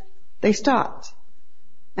 2006, they stopped.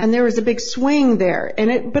 And there was a big swing there,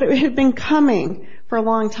 but it had been coming for a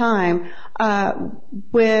long time,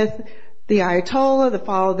 with the Ayatollah, the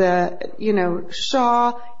fall of the,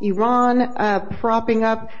 Shah, Iran, propping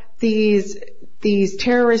up these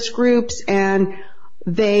terrorist groups, and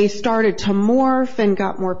they started to morph and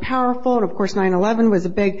got more powerful. And of course 9/11 was a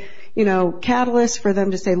big, catalyst for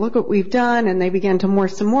them to say, look what we've done, and they began to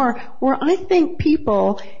morph some more, where I think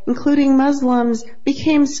people, including Muslims,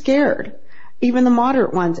 became scared, even the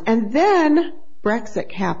moderate ones. And then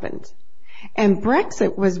Brexit happened. And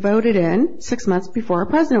Brexit was voted in 6 months before our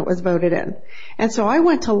president was voted in. And so I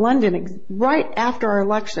went to London right after our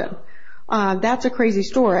election. That's a crazy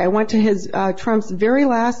story. I went to Trump's very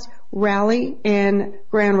last rally in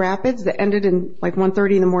Grand Rapids that ended in like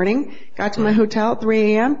 1:30 in the morning. Got to my hotel at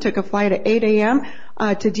 3 a.m., took a flight at 8 a.m.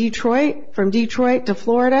 To Detroit, from Detroit to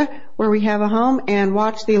Florida, where we have a home, and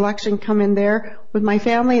watched the election come in there with my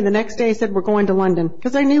family. And the next day I said, we're going to London,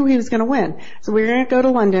 because I knew he was going to win. So we're going to go to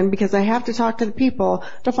London because I have to talk to the people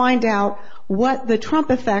to find out what the Trump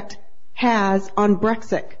effect has on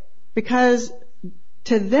Brexit. Because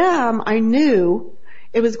to them, I knew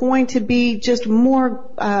it was going to be just more,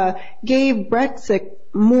 gave Brexit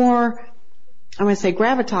more, I want to say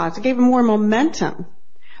gravitas. It gave it more momentum.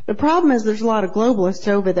 The problem is there's a lot of globalists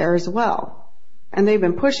over there as well, and they've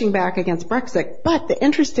been pushing back against Brexit. But the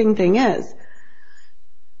interesting thing is,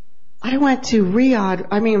 I went to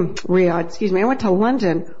I went to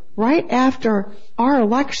London right after our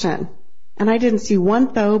election, and I didn't see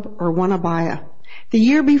one thobe or one abaya. The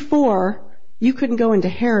year before, you couldn't go into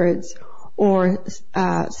Harrods or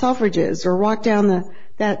Selfridges or walk down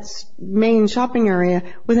that main shopping area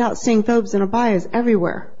without seeing thobes and abayas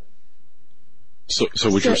everywhere. So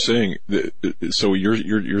what you're saying,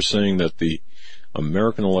 you're saying that the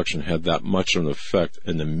American election had that much of an effect,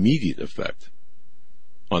 an immediate effect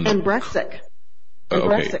on Brexit. Okay.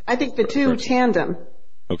 Brexit. I think the two tandem.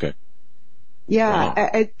 Okay. Yeah,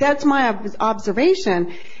 wow. That's my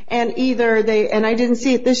observation. And and I didn't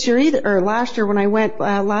see it this year either, or last year when I went,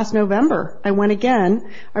 last November. I went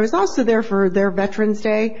again. I was also there for their Veterans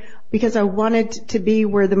Day, because I wanted to be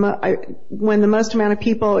where when the most amount of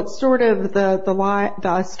people, it's sort of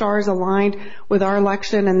the stars aligned with our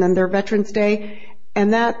election and then their Veterans Day.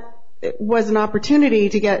 And that was an opportunity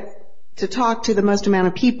to get to talk to the most amount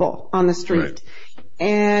of people on the street. Right.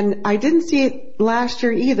 And I didn't see it last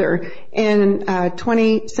year either. In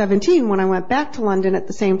 2017, when I went back to London at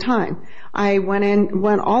the same time, I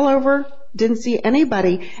went all over, didn't see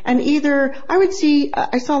anybody. And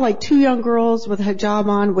I saw like two young girls with a hijab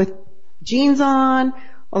on, with jeans on,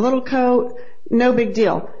 a little coat, no big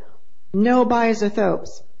deal. No abayas or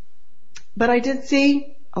thobes. But I did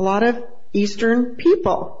see a lot of Eastern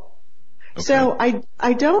people. Okay. So I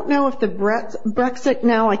don't know if the Brexit,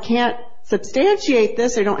 now I can't substantiate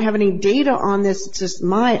this. I don't have any data on this. It's just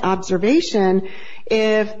my observation.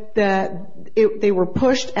 If they were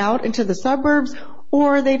pushed out into the suburbs,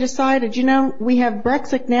 or they decided, we have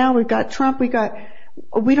Brexit now, we've got Trump, we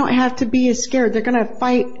don't have to be as scared. They're going to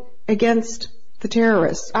fight against the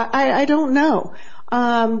terrorists. I don't know.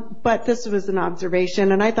 But this was an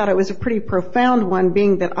observation, and I thought it was a pretty profound one,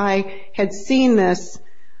 being that I had seen this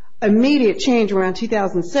immediate change around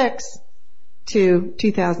 2006 to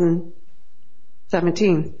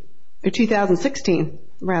 2017, or 2016,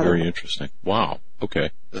 rather. Very interesting. Wow.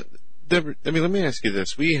 Okay. Deborah, let me ask you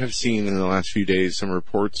this. We have seen in the last few days some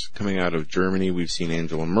reports coming out of Germany. We've seen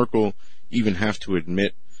Angela Merkel even have to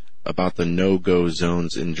admit about the no-go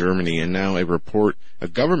zones in Germany, and now a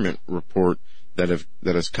government report that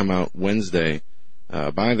has come out Wednesday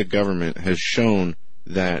by the government has shown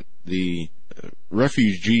that the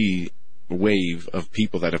refugee wave of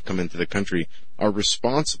people that have come into the country are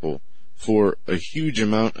responsible for a huge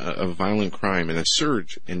amount of violent crime and a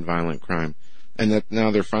surge in violent crime, and that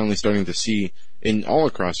now they're finally starting to see all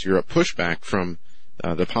across Europe pushback from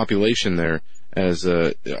the population there, as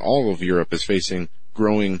all of Europe is facing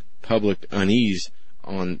growing public unease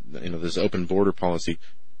on this open border policy.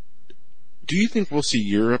 Do you think we'll see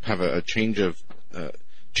Europe have a change of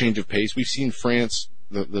pace? We've seen France,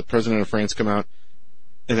 the president of France, come out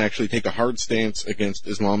and actually take a hard stance against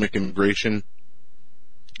Islamic immigration,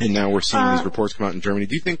 and now we're seeing these reports come out in Germany.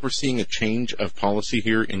 Do you think we're seeing a change of policy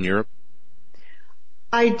here in Europe?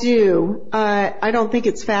 I do. I don't think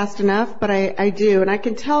it's fast enough, but I do. And I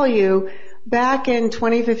can tell you, back in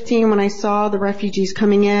 2015 when I saw the refugees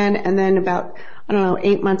coming in, and then about,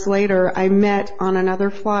 8 months later, I met on another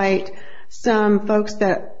flight some folks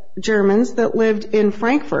Germans that lived in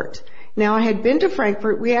Frankfurt. Now, I had been to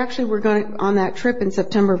Frankfurt. We actually were going on that trip in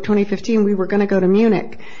September of 2015. We were going to go to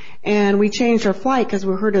Munich. And we changed our flight because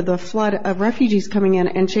we heard of the flood of refugees coming in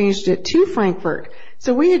and changed it to Frankfurt.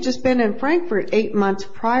 So we had just been in Frankfurt 8 months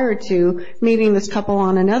prior to meeting this couple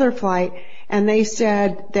on another flight. And they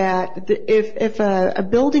said that if a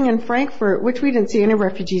building in Frankfurt, which we didn't see any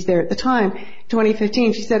refugees there at the time,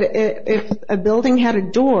 2015, she said if a building had a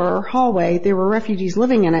door or hallway, there were refugees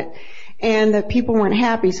living in it, and that people weren't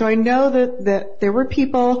happy. So I know that there were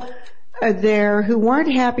people there who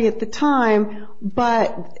weren't happy at the time,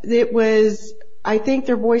 but I think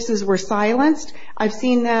their voices were silenced. I've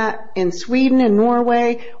seen that in Sweden and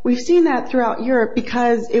Norway. We've seen that throughout Europe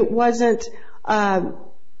because it wasn't, that's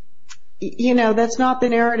not the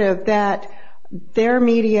narrative that their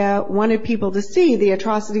media wanted people to see, the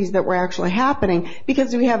atrocities that were actually happening,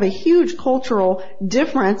 because we have a huge cultural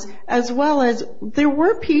difference, as well as there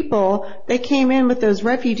were people that came in with those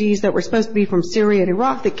refugees that were supposed to be from Syria and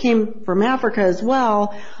Iraq that came from Africa as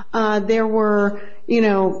well. There were,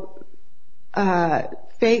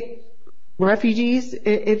 fake refugees,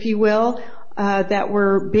 if you will, that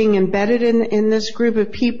were being embedded in this group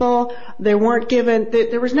of people. They weren't given,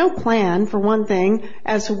 there was no plan, for one thing,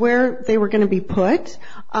 as to where they were going to be put.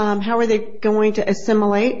 How are they going to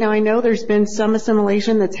assimilate? Now, I know there's been some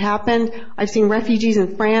assimilation that's happened. I've seen refugees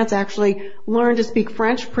in France actually learn to speak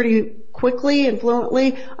French pretty quickly and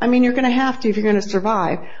fluently. I mean, you're going to have to if you're going to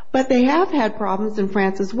survive. But they have had problems in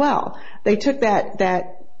France as well. They took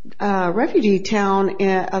that refugee town,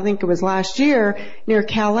 I think it was last year, near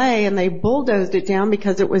Calais, and they bulldozed it down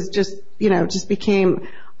because it was just became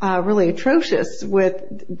really atrocious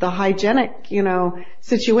with the hygienic,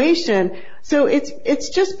 situation. So it's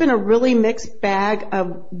just been a really mixed bag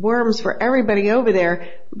of worms for everybody over there.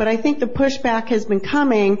 But I think the pushback has been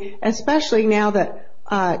coming, especially now that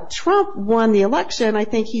Trump won the election. I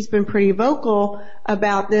think he's been pretty vocal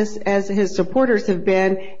about this, as his supporters have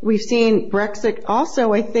been. We've seen Brexit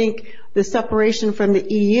also. I think the separation from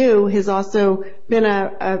the EU has also been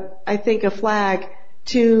I think a flag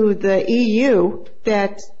to the EU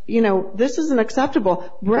that, this isn't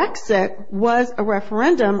acceptable. Brexit was a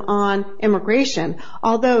referendum on immigration.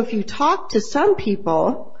 Although if you talk to some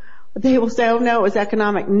people, they will say, oh no, it was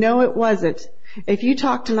economic. No, it wasn't. If you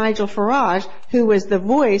talk to Nigel Farage, who was the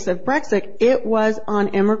voice of Brexit, it was on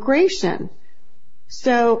immigration.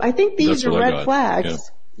 So I think these are red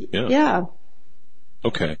flags. Yeah.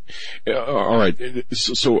 Okay. All right.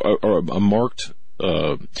 So a marked,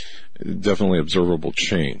 definitely observable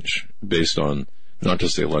change based on not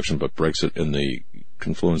just the election, but Brexit and the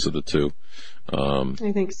confluence of the two.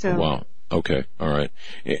 I think so. Wow. Okay. All right.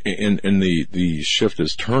 And the shift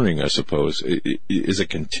is turning, I suppose. Is it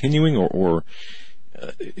continuing or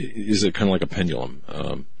is it kind of like a pendulum?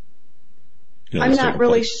 I'm not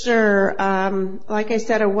really sure. Like I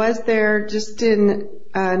said, I was there just in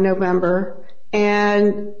November,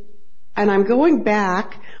 and I'm going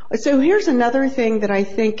back. So here's another thing that I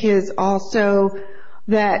think is also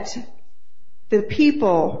that the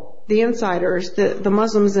people, the insiders, the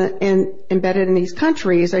Muslims embedded in these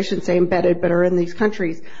countries, I shouldn't say embedded, but are in these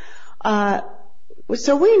countries.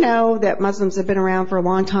 So we know that Muslims have been around for a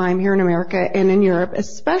long time here in America and in Europe,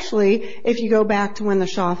 especially if you go back to when the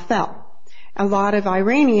Shah fell. A lot of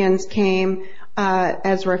Iranians came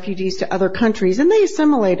as refugees to other countries, and they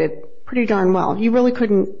assimilated pretty darn well. You really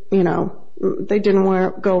couldn't, they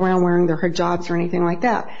didn't go around wearing their hijabs or anything like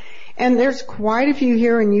that. And there's quite a few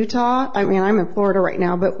here in Utah. I mean, I'm in Florida right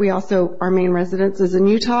now, but we also, our main residence is in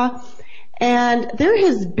Utah. And there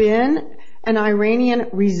has been an Iranian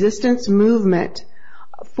resistance movement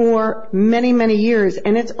for many, many years,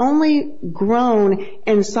 and it's only grown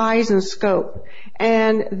in size and scope.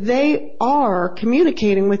 And they are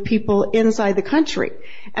communicating with people inside the country.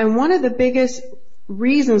 And one of the biggest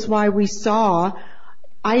reasons why we saw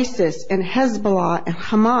ISIS and Hezbollah and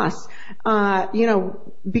Hamas,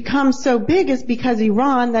 become so big is because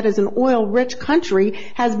Iran, that is an oil-rich country,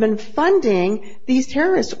 has been funding these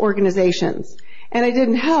terrorist organizations. And it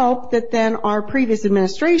didn't help that then our previous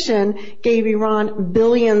administration gave Iran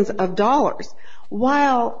billions of dollars.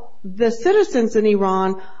 while the citizens in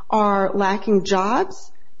Iran are lacking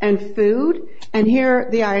jobs and food. And here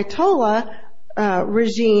the Ayatollah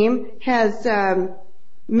regime has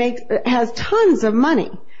tons of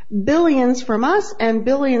money, billions from us and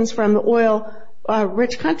billions from the oil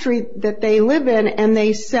rich country that they live in, and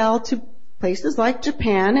they sell to places like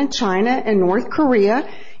Japan and China and North Korea.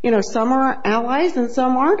 You know, some are our allies and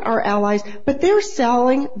some aren't our allies, but they're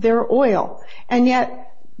selling their oil, and yet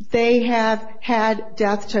they have had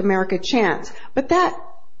death to America chants. But that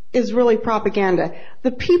is really propaganda.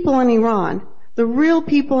 The people in Iran, the real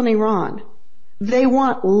people in Iran, they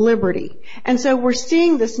want liberty. And so we're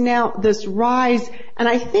seeing this now, this rise, and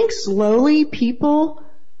I think slowly people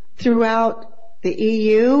throughout the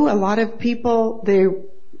EU, a lot of people, the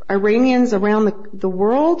Iranians around the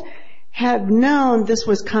world have known this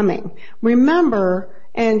was coming. Remember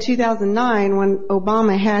in 2009 when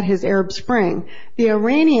Obama had his Arab Spring, the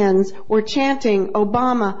Iranians were chanting,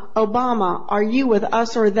 Obama, Obama, are you with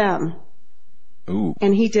us or them? Ooh.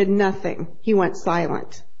 And he did nothing. He went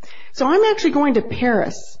silent. So I'm actually going to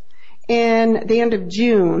Paris in the end of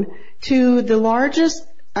June to the largest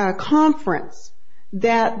conference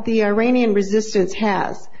that the Iranian resistance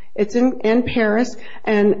has. It's in Paris,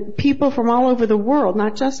 and people from all over the world,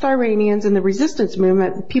 not just Iranians in the resistance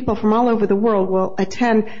movement, people from all over the world will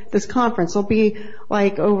attend this conference. There'll be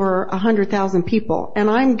like over 100,000 people. And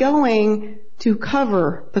I'm going to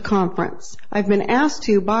cover the conference. I've been asked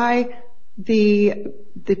to by the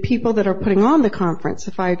people that are putting on the conference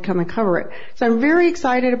if I'd come and cover it. So I'm very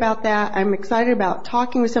excited about that. I'm excited about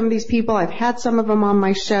talking with some of these people. I've had some of them on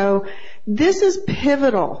my show. This is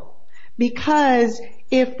pivotal because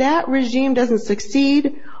if that regime doesn't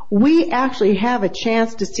succeed, we actually have a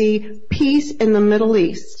chance to see peace in the Middle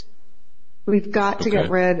East. We've got to get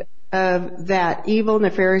rid of that evil,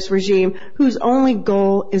 nefarious regime whose only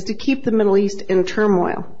goal is to keep the Middle East in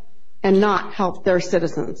turmoil and not help their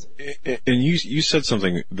citizens. And you said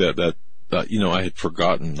something that I had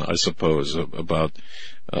forgotten, I suppose, about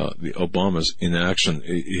the Obama's inaction,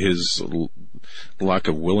 his lack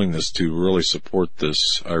of willingness to really support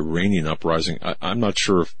this Iranian uprising. I'm not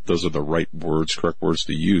sure if those are the correct words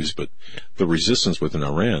to use, but the resistance within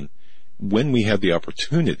Iran, when we had the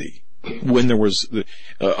opportunity, when there was,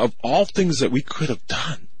 of all things that we could have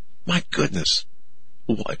done, my goodness,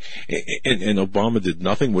 and Obama did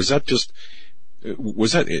nothing. Was that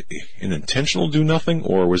an intentional do nothing,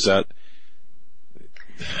 or was that,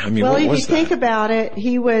 well, if you think about it,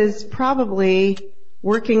 he was probably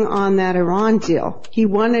working on that Iran deal. He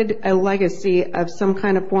wanted a legacy of some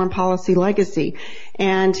kind of foreign policy legacy.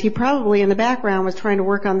 And he probably in the background was trying to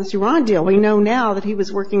work on this Iran deal. We know now that he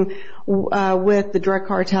was working with the drug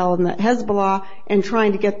cartel and the Hezbollah and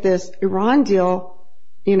trying to get this Iran deal,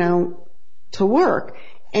 to work.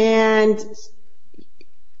 And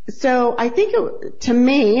so I think to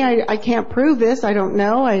me, I can't prove this. I don't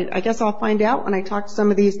know. I guess I'll find out when I talk to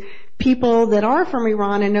some of these people that are from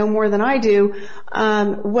Iran and know more than I do,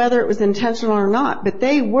 whether it was intentional or not. But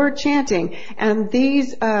they were chanting. And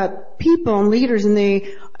these people and leaders in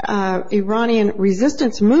the Iranian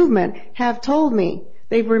resistance movement have told me,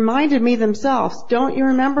 they've reminded me themselves, don't you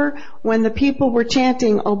remember when the people were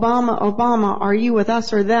chanting, Obama, Obama, are you with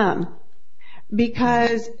us or them?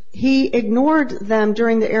 Because he ignored them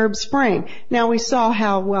during the Arab Spring. Now we saw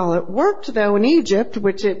how well it worked though in Egypt,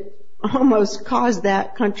 which it almost caused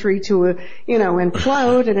that country to,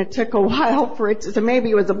 implode, and it took a while for it to, so maybe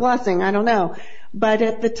it was a blessing, I don't know. But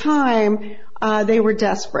at the time, they were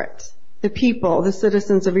desperate. The people, the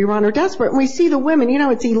citizens of Iran are desperate. And we see the women,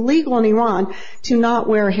 it's illegal in Iran to not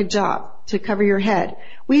wear a hijab, to cover your head.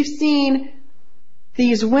 We've seen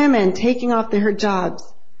these women taking off their hijabs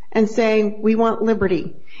and saying, we want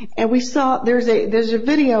liberty. And we saw, there's a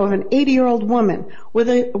video of an 80-year-old woman with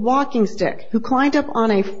a walking stick who climbed up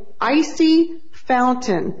on a icy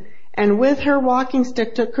fountain and with her walking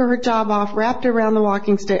stick took her hijab off, wrapped around the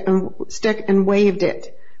walking stick and waved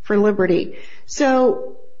it for liberty.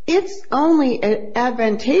 So it's only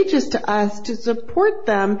advantageous to us to support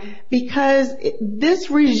them because this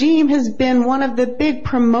regime has been one of the big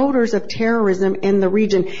promoters of terrorism in the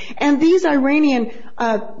region. And these Iranian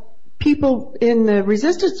people in the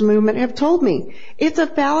resistance movement have told me it's a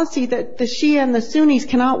fallacy that the Shia and the Sunnis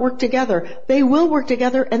cannot work together. They will work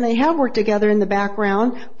together, and they have worked together in the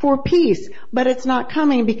background for peace, but it's not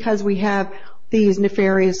coming because we have these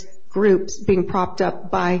nefarious groups being propped up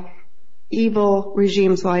by evil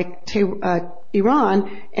regimes like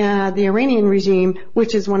Iran, the Iranian regime,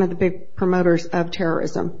 which is one of the big promoters of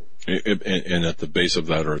terrorism. And at the base of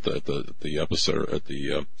that, or at the epicenter, at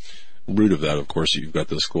the root of that, of course, you've got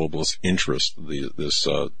this globalist interest,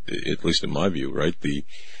 at least in my view, right?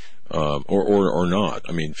 Or not.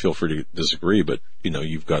 I mean, feel free to disagree, but,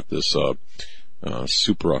 you've got this,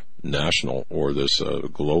 supranational or this,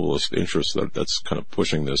 globalist interest that's kind of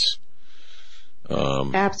pushing this.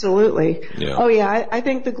 Absolutely. Yeah. Oh yeah, I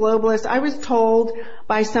think the globalists, I was told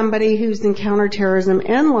by somebody who's in counterterrorism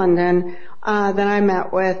in London, that I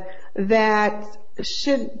met with, that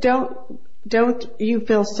don't you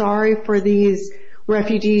feel sorry for these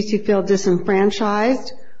refugees who feel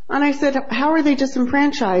disenfranchised? And I said, how are they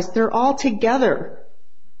disenfranchised? They're all together.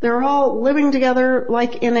 They're all living together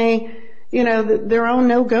like in their own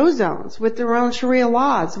no-go zones, with their own Sharia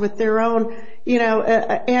laws, with their own,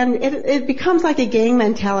 and it becomes like a gang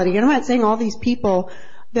mentality. And I'm not saying all these people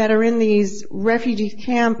that are in these refugee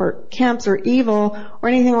camps are evil or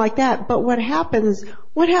anything like that, but what happens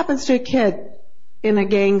to a kid in a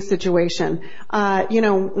gang situation?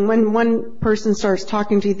 When one person starts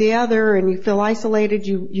talking to the other and you feel isolated,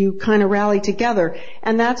 you kind of rally together.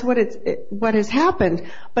 And that's what has happened.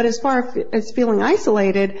 But as far as feeling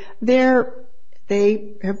isolated,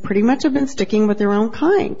 they have pretty much been sticking with their own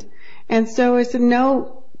kind. And so I said,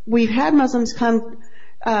 no, we've had Muslims come,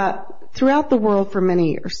 throughout the world for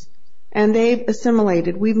many years. And they've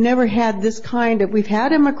assimilated. We've never had we've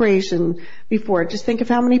had immigration before. Just think of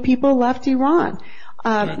how many people left Iran.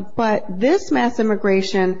 But this mass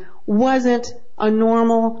immigration wasn't a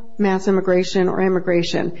normal mass immigration or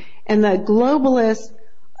immigration. And the globalists,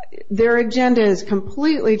 their agenda is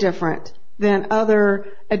completely different than other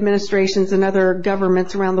administrations and other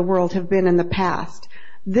governments around the world have been in the past.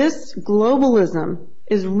 This globalism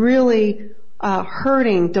is really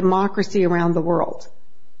hurting democracy around the world.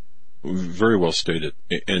 Very well stated.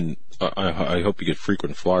 And I hope you get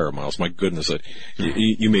frequent flyer miles. My goodness,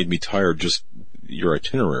 you made me tired just your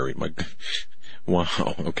itinerary.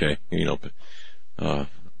 Wow. Okay.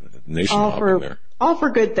 Nation hopping there. All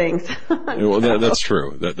for good things. Well, that's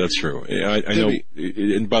true. That's true. I know.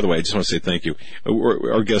 And by the way, I just want to say thank you.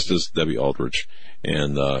 Our guest is Debbie Aldrich,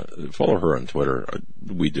 and follow her on Twitter.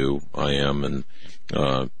 I am, and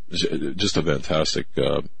just a fantastic,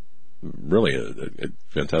 really a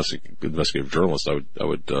fantastic investigative journalist. I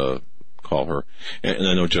would call her. And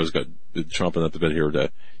I know Joe's got chomping at the bit here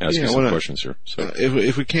to ask you some questions here. So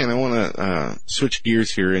if we can, I want to switch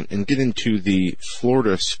gears here and get into the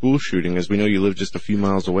Florida school shooting, as we know you live just a few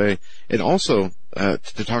miles away, and also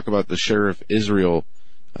to talk about the Sheriff Israel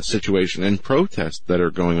situation and protests that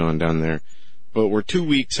are going on down there. But we're 2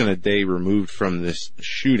 weeks and a day removed from this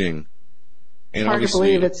shooting. And hard to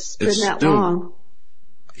believe it's been that long.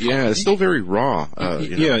 Yeah, it's still very raw.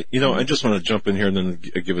 I just want to jump in here and then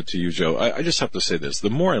give it to you, Joe. I just have to say this. The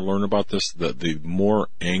more I learn about this, the more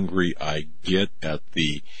angry I get at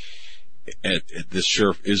this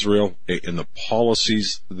Sheriff Israel and the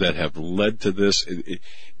policies that have led to this, and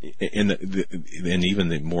even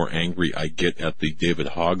the more angry I get at the David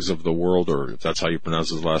Hoggs of the world, or if that's how you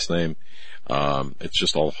pronounce his last name. It's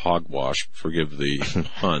just all hogwash. Forgive the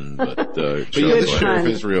pun, but this Sheriff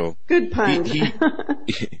Israel. Good pun.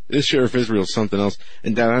 This Sheriff Israel is something else.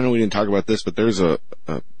 And Dad, I know we didn't talk about this, but there's a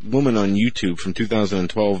woman on YouTube from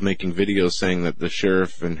 2012 making videos saying that the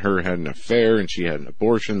sheriff and her had an affair and she had an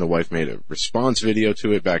abortion. The wife made a response video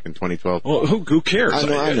to it back in 2012. Well, who cares?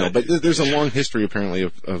 I know, but there's a long history apparently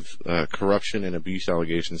of corruption and abuse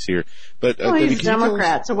allegations here. But he's a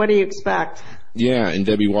Democrat, so what do you expect? Yeah, in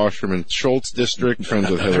Debbie Wasserman Schultz district, friends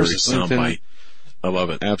with Hillary Clinton. I love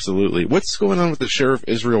it. Absolutely. What's going on with the Sheriff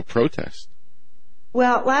Israel protest?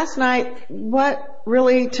 Well, last night, what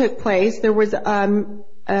really took place, there was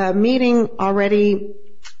a meeting already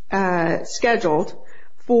scheduled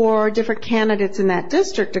for different candidates in that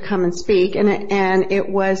district to come and speak, and it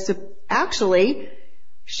was actually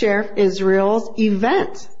Sheriff Israel's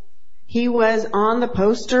event. He was on the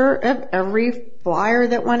poster of every flyer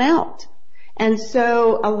that went out. And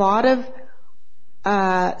so a lot of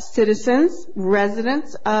citizens,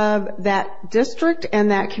 residents of that district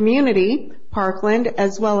and that community, Parkland,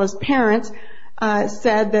 as well as parents,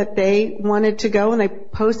 said that they wanted to go, and they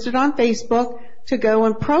posted on Facebook to go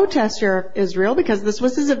and protest Sheriff Israel because this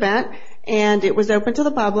was his event and it was open to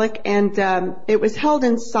the public, and it was held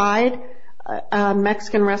inside a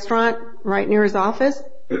Mexican restaurant right near his office,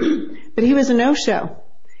 but he was a no-show.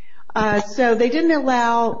 So they didn't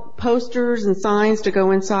allow posters and signs to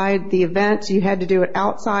go inside the event. You had to do it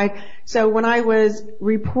outside. So when I was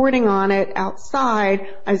reporting on it outside,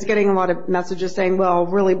 I was getting a lot of messages saying, well,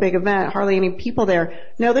 really big event, hardly any people there.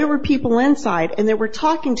 No, there were people inside, and they were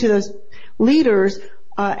talking to those leaders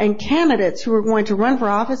and candidates who were going to run for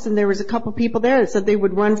office, and there was a couple people there that said they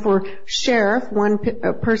would run for sheriff. One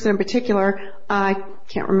person in particular, I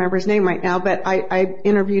can't remember his name right now, but I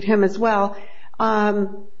interviewed him as well.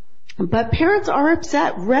 But parents are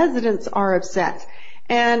upset, residents are upset.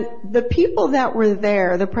 And the people that were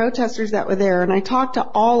there, the protesters that were there, and I talked to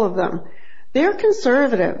all of them, they're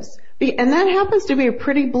conservatives. And that happens to be a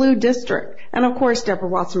pretty blue district. And of course, Deborah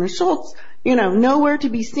Wasserman Schultz, nowhere to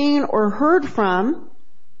be seen or heard from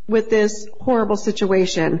with this horrible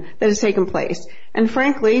situation that has taken place. And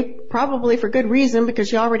frankly, probably for good reason, because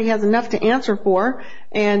she already has enough to answer for.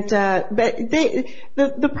 And, but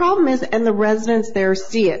the problem is, and the residents there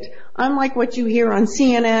see it. Unlike what you hear on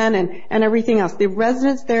CNN and everything else, the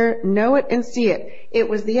residents there know it and see it. It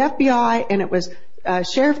was the FBI and it was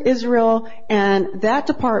Sheriff Israel and that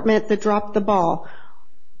department that dropped the ball.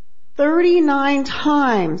 39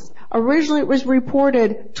 times. Originally it was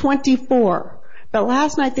reported 24. But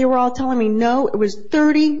last night they were all telling me, no, it was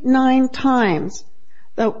 39 times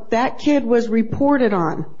that kid was reported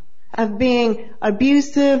on of being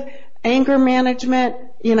abusive, anger management,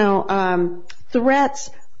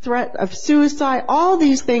 threat of suicide, all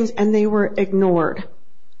these things, and they were ignored.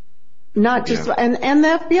 Not just, and the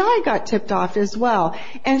FBI got tipped off as well.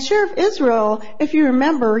 And Sheriff Israel, if you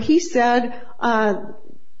remember, he said,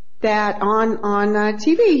 that on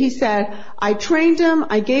TV, he said, I trained him,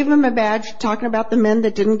 I gave him a badge, talking about the men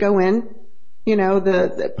that didn't go in,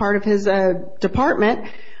 the part of his department.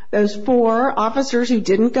 Those 4 officers who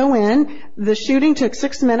didn't go in, the shooting took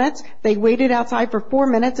 6 minutes. They waited outside for 4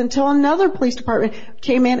 minutes until another police department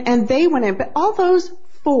came in and they went in. But all those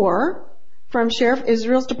 4 from Sheriff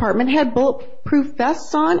Israel's department had bulletproof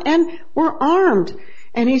vests on and were armed.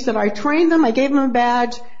 And he said, I trained them, I gave them a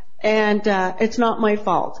badge, and it's not my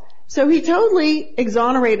fault. So he totally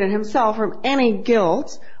exonerated himself from any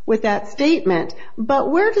guilt with that statement.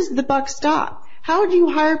 But where does the buck stop? How do you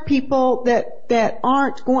hire people that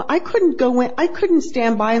aren't going? I couldn't go in. I couldn't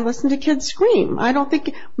stand by and listen to kids scream. I don't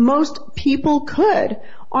think most people could,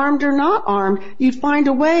 armed or not armed. You'd find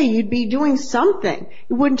a way. You'd be doing something.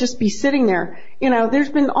 You wouldn't just be sitting there. There's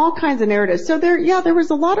been all kinds of narratives. So there was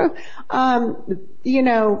a lot of,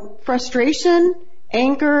 frustration,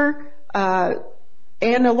 anger,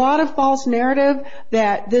 and a lot of false narrative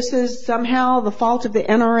that this is somehow the fault of the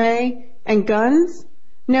NRA and guns.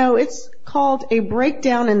 No, it's called a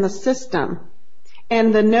breakdown in the system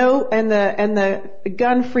and the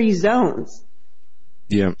gun-free zones.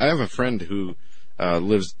 Yeah, I have a friend who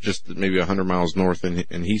lives just maybe 100 miles north,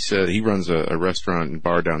 and he said he runs a restaurant and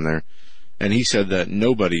bar down there, and he said that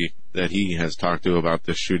nobody that he has talked to about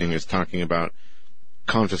this shooting is talking about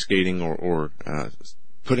confiscating or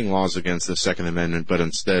putting laws against the Second Amendment, but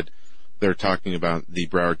instead they're talking about the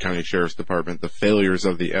Broward County Sheriff's Department, the failures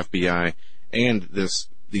of the FBI, and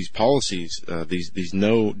these policies, these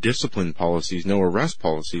no discipline policies, no arrest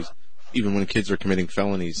policies, even when kids are committing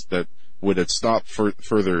felonies that would have stopped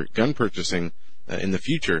further gun purchasing in the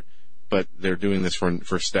future, but they're doing this for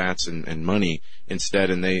stats and money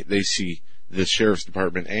instead, and they see the Sheriff's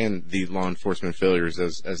Department and the law enforcement failures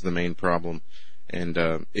as the main problem. And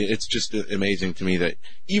it's just amazing to me that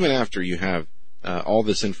even after you have all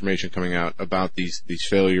this information coming out about these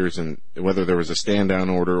failures and whether there was a stand-down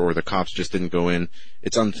order or the cops just didn't go in,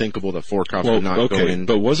 it's unthinkable that 4 cops would not go in.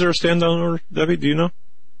 But was there a stand-down order, Debbie? Do you know?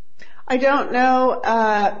 I don't know.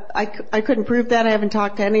 I couldn't prove that. I haven't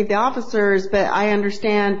talked to any of the officers, but I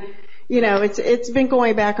understand, it's been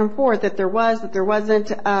going back and forth that there was, that there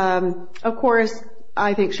wasn't. Of course,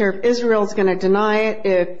 I think Sheriff Israel is going to deny it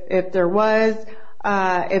if there was.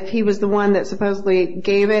 If he was the one that supposedly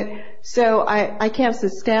gave it. So I can't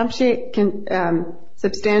substantiate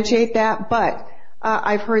that, but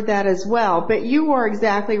I've heard that as well. But you are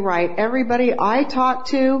exactly right. Everybody I talk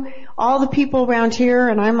to, all the people around here,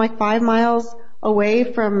 and I'm like 5 miles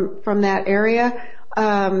away from that area,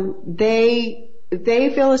 they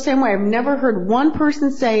feel the same way. I've never heard one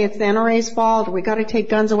person say it's the NRA's fault or we got to take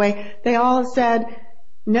guns away. They all said,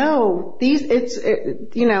 no,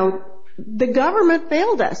 the government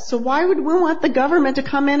failed us. So why would we want the government to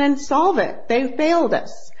come in and solve it? They failed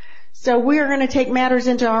us. So we are going to take matters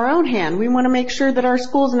into our own hand. We want to make sure that our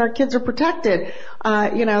schools and our kids are protected.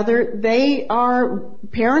 Parents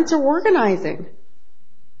are organizing.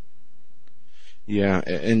 Yeah,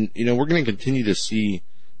 and we're going to continue to see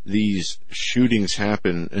these shootings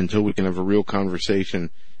happen until we can have a real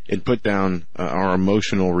conversation and put down our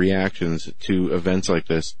emotional reactions to events like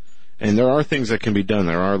this. And there are things that can be done.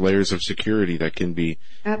 There are layers of security that can be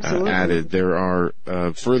added. There are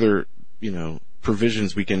further,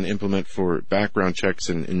 provisions we can implement for background checks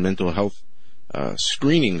and mental health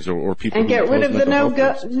screenings or people and get rid of the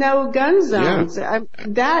no gun zones. Yeah.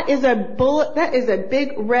 That is a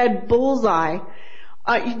big red bullseye.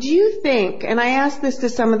 Do you think? And I asked this to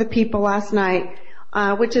some of the people last night,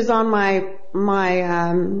 which is on my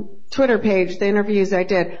Twitter page, the interviews I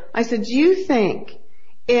did. I said, do you think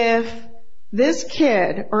if this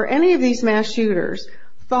kid or any of these mass shooters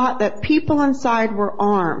thought that people inside were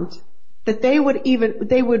armed, that they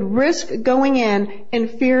would risk going in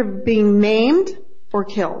fear of being maimed or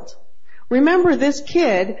killed? Remember, this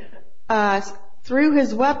kid threw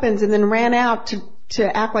his weapons and then ran out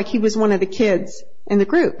to act like he was one of the kids in the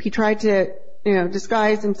group. He tried to,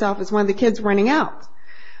 disguise himself as one of the kids running out.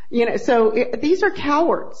 So these are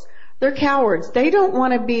cowards. They're cowards. They don't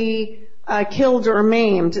want to be killed or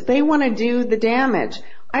maimed. They want to do the damage.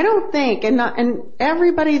 I don't think, and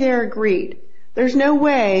everybody there agreed, there's no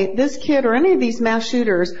way this kid or any of these mass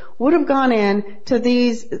shooters would have gone in to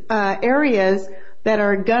these areas that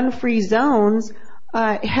are gun-free zones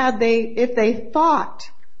if they thought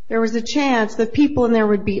there was a chance that people in there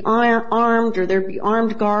would be armed or there'd be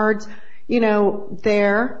armed guards,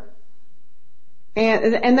 there.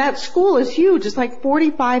 And that school is huge. It's like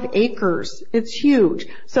 45 acres. It's huge.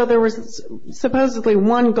 So there was supposedly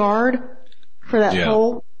one guard for that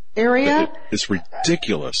whole area. It's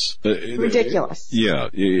ridiculous. Ridiculous. Yeah,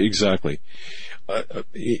 exactly.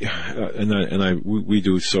 We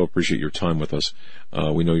do so appreciate your time with us.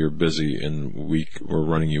 We know you're busy and we're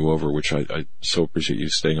running you over, which I so appreciate you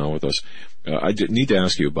staying on with us. I need to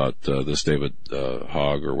ask you about this David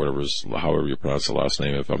Hogg or however you pronounce the last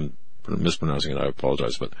name. If I'm mispronouncing it, I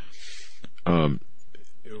apologize. But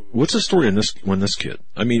what's the story on this kid?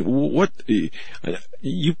 I mean, what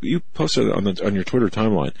you posted on your Twitter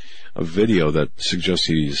timeline a video that suggests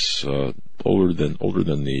he's older than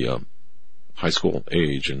the high school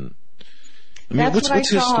age, and I mean, what's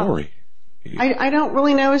his story? I don't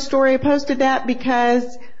really know his story. I posted that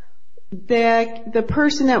because the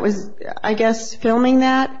person that was, I guess, filming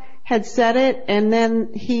that had said it, and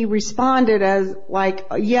then he responded as like,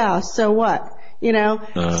 yeah, so what?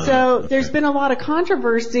 So there's been a lot of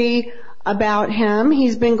controversy about him.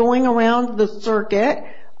 He's been going around the circuit,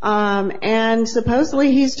 and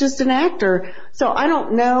supposedly he's just an actor. So I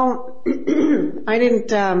don't know.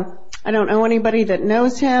 I don't know anybody that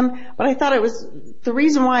knows him, but I thought the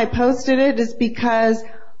reason why I posted it is because,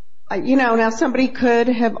 now somebody could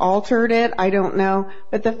have altered it. I don't know.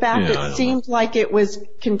 But the fact it seemed like it was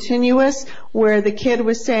continuous, where the kid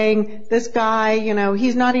was saying, this guy,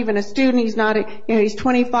 he's not even a student. He's not, he's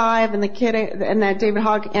 25, and the kid, and that David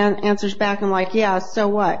Hogg answers back and like, yeah, so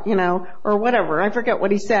what, or whatever. I forget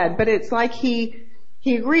what he said, but it's like he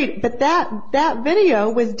agreed. But that video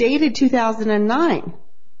was dated 2009.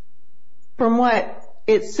 From what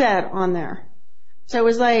it said on there. So it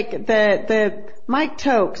was like the Mike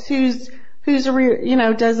Tokes, who's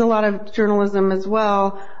does a lot of journalism as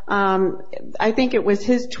well. I think it was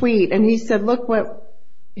his tweet, and he said, look what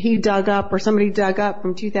he dug up, or somebody dug up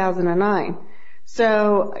from 2009.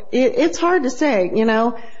 So it's hard to say,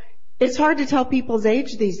 it's hard to tell people's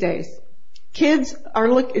age these days. Kids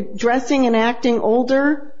are dressing and acting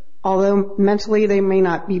older, although mentally they may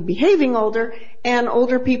not be behaving older, and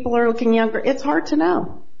older people are looking younger. It's hard to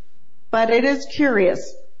know. But it is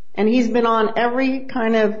curious. And he's been on every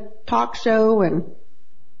kind of talk show, and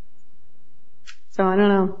so I don't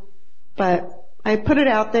know. But I put it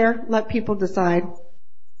out there, let people decide.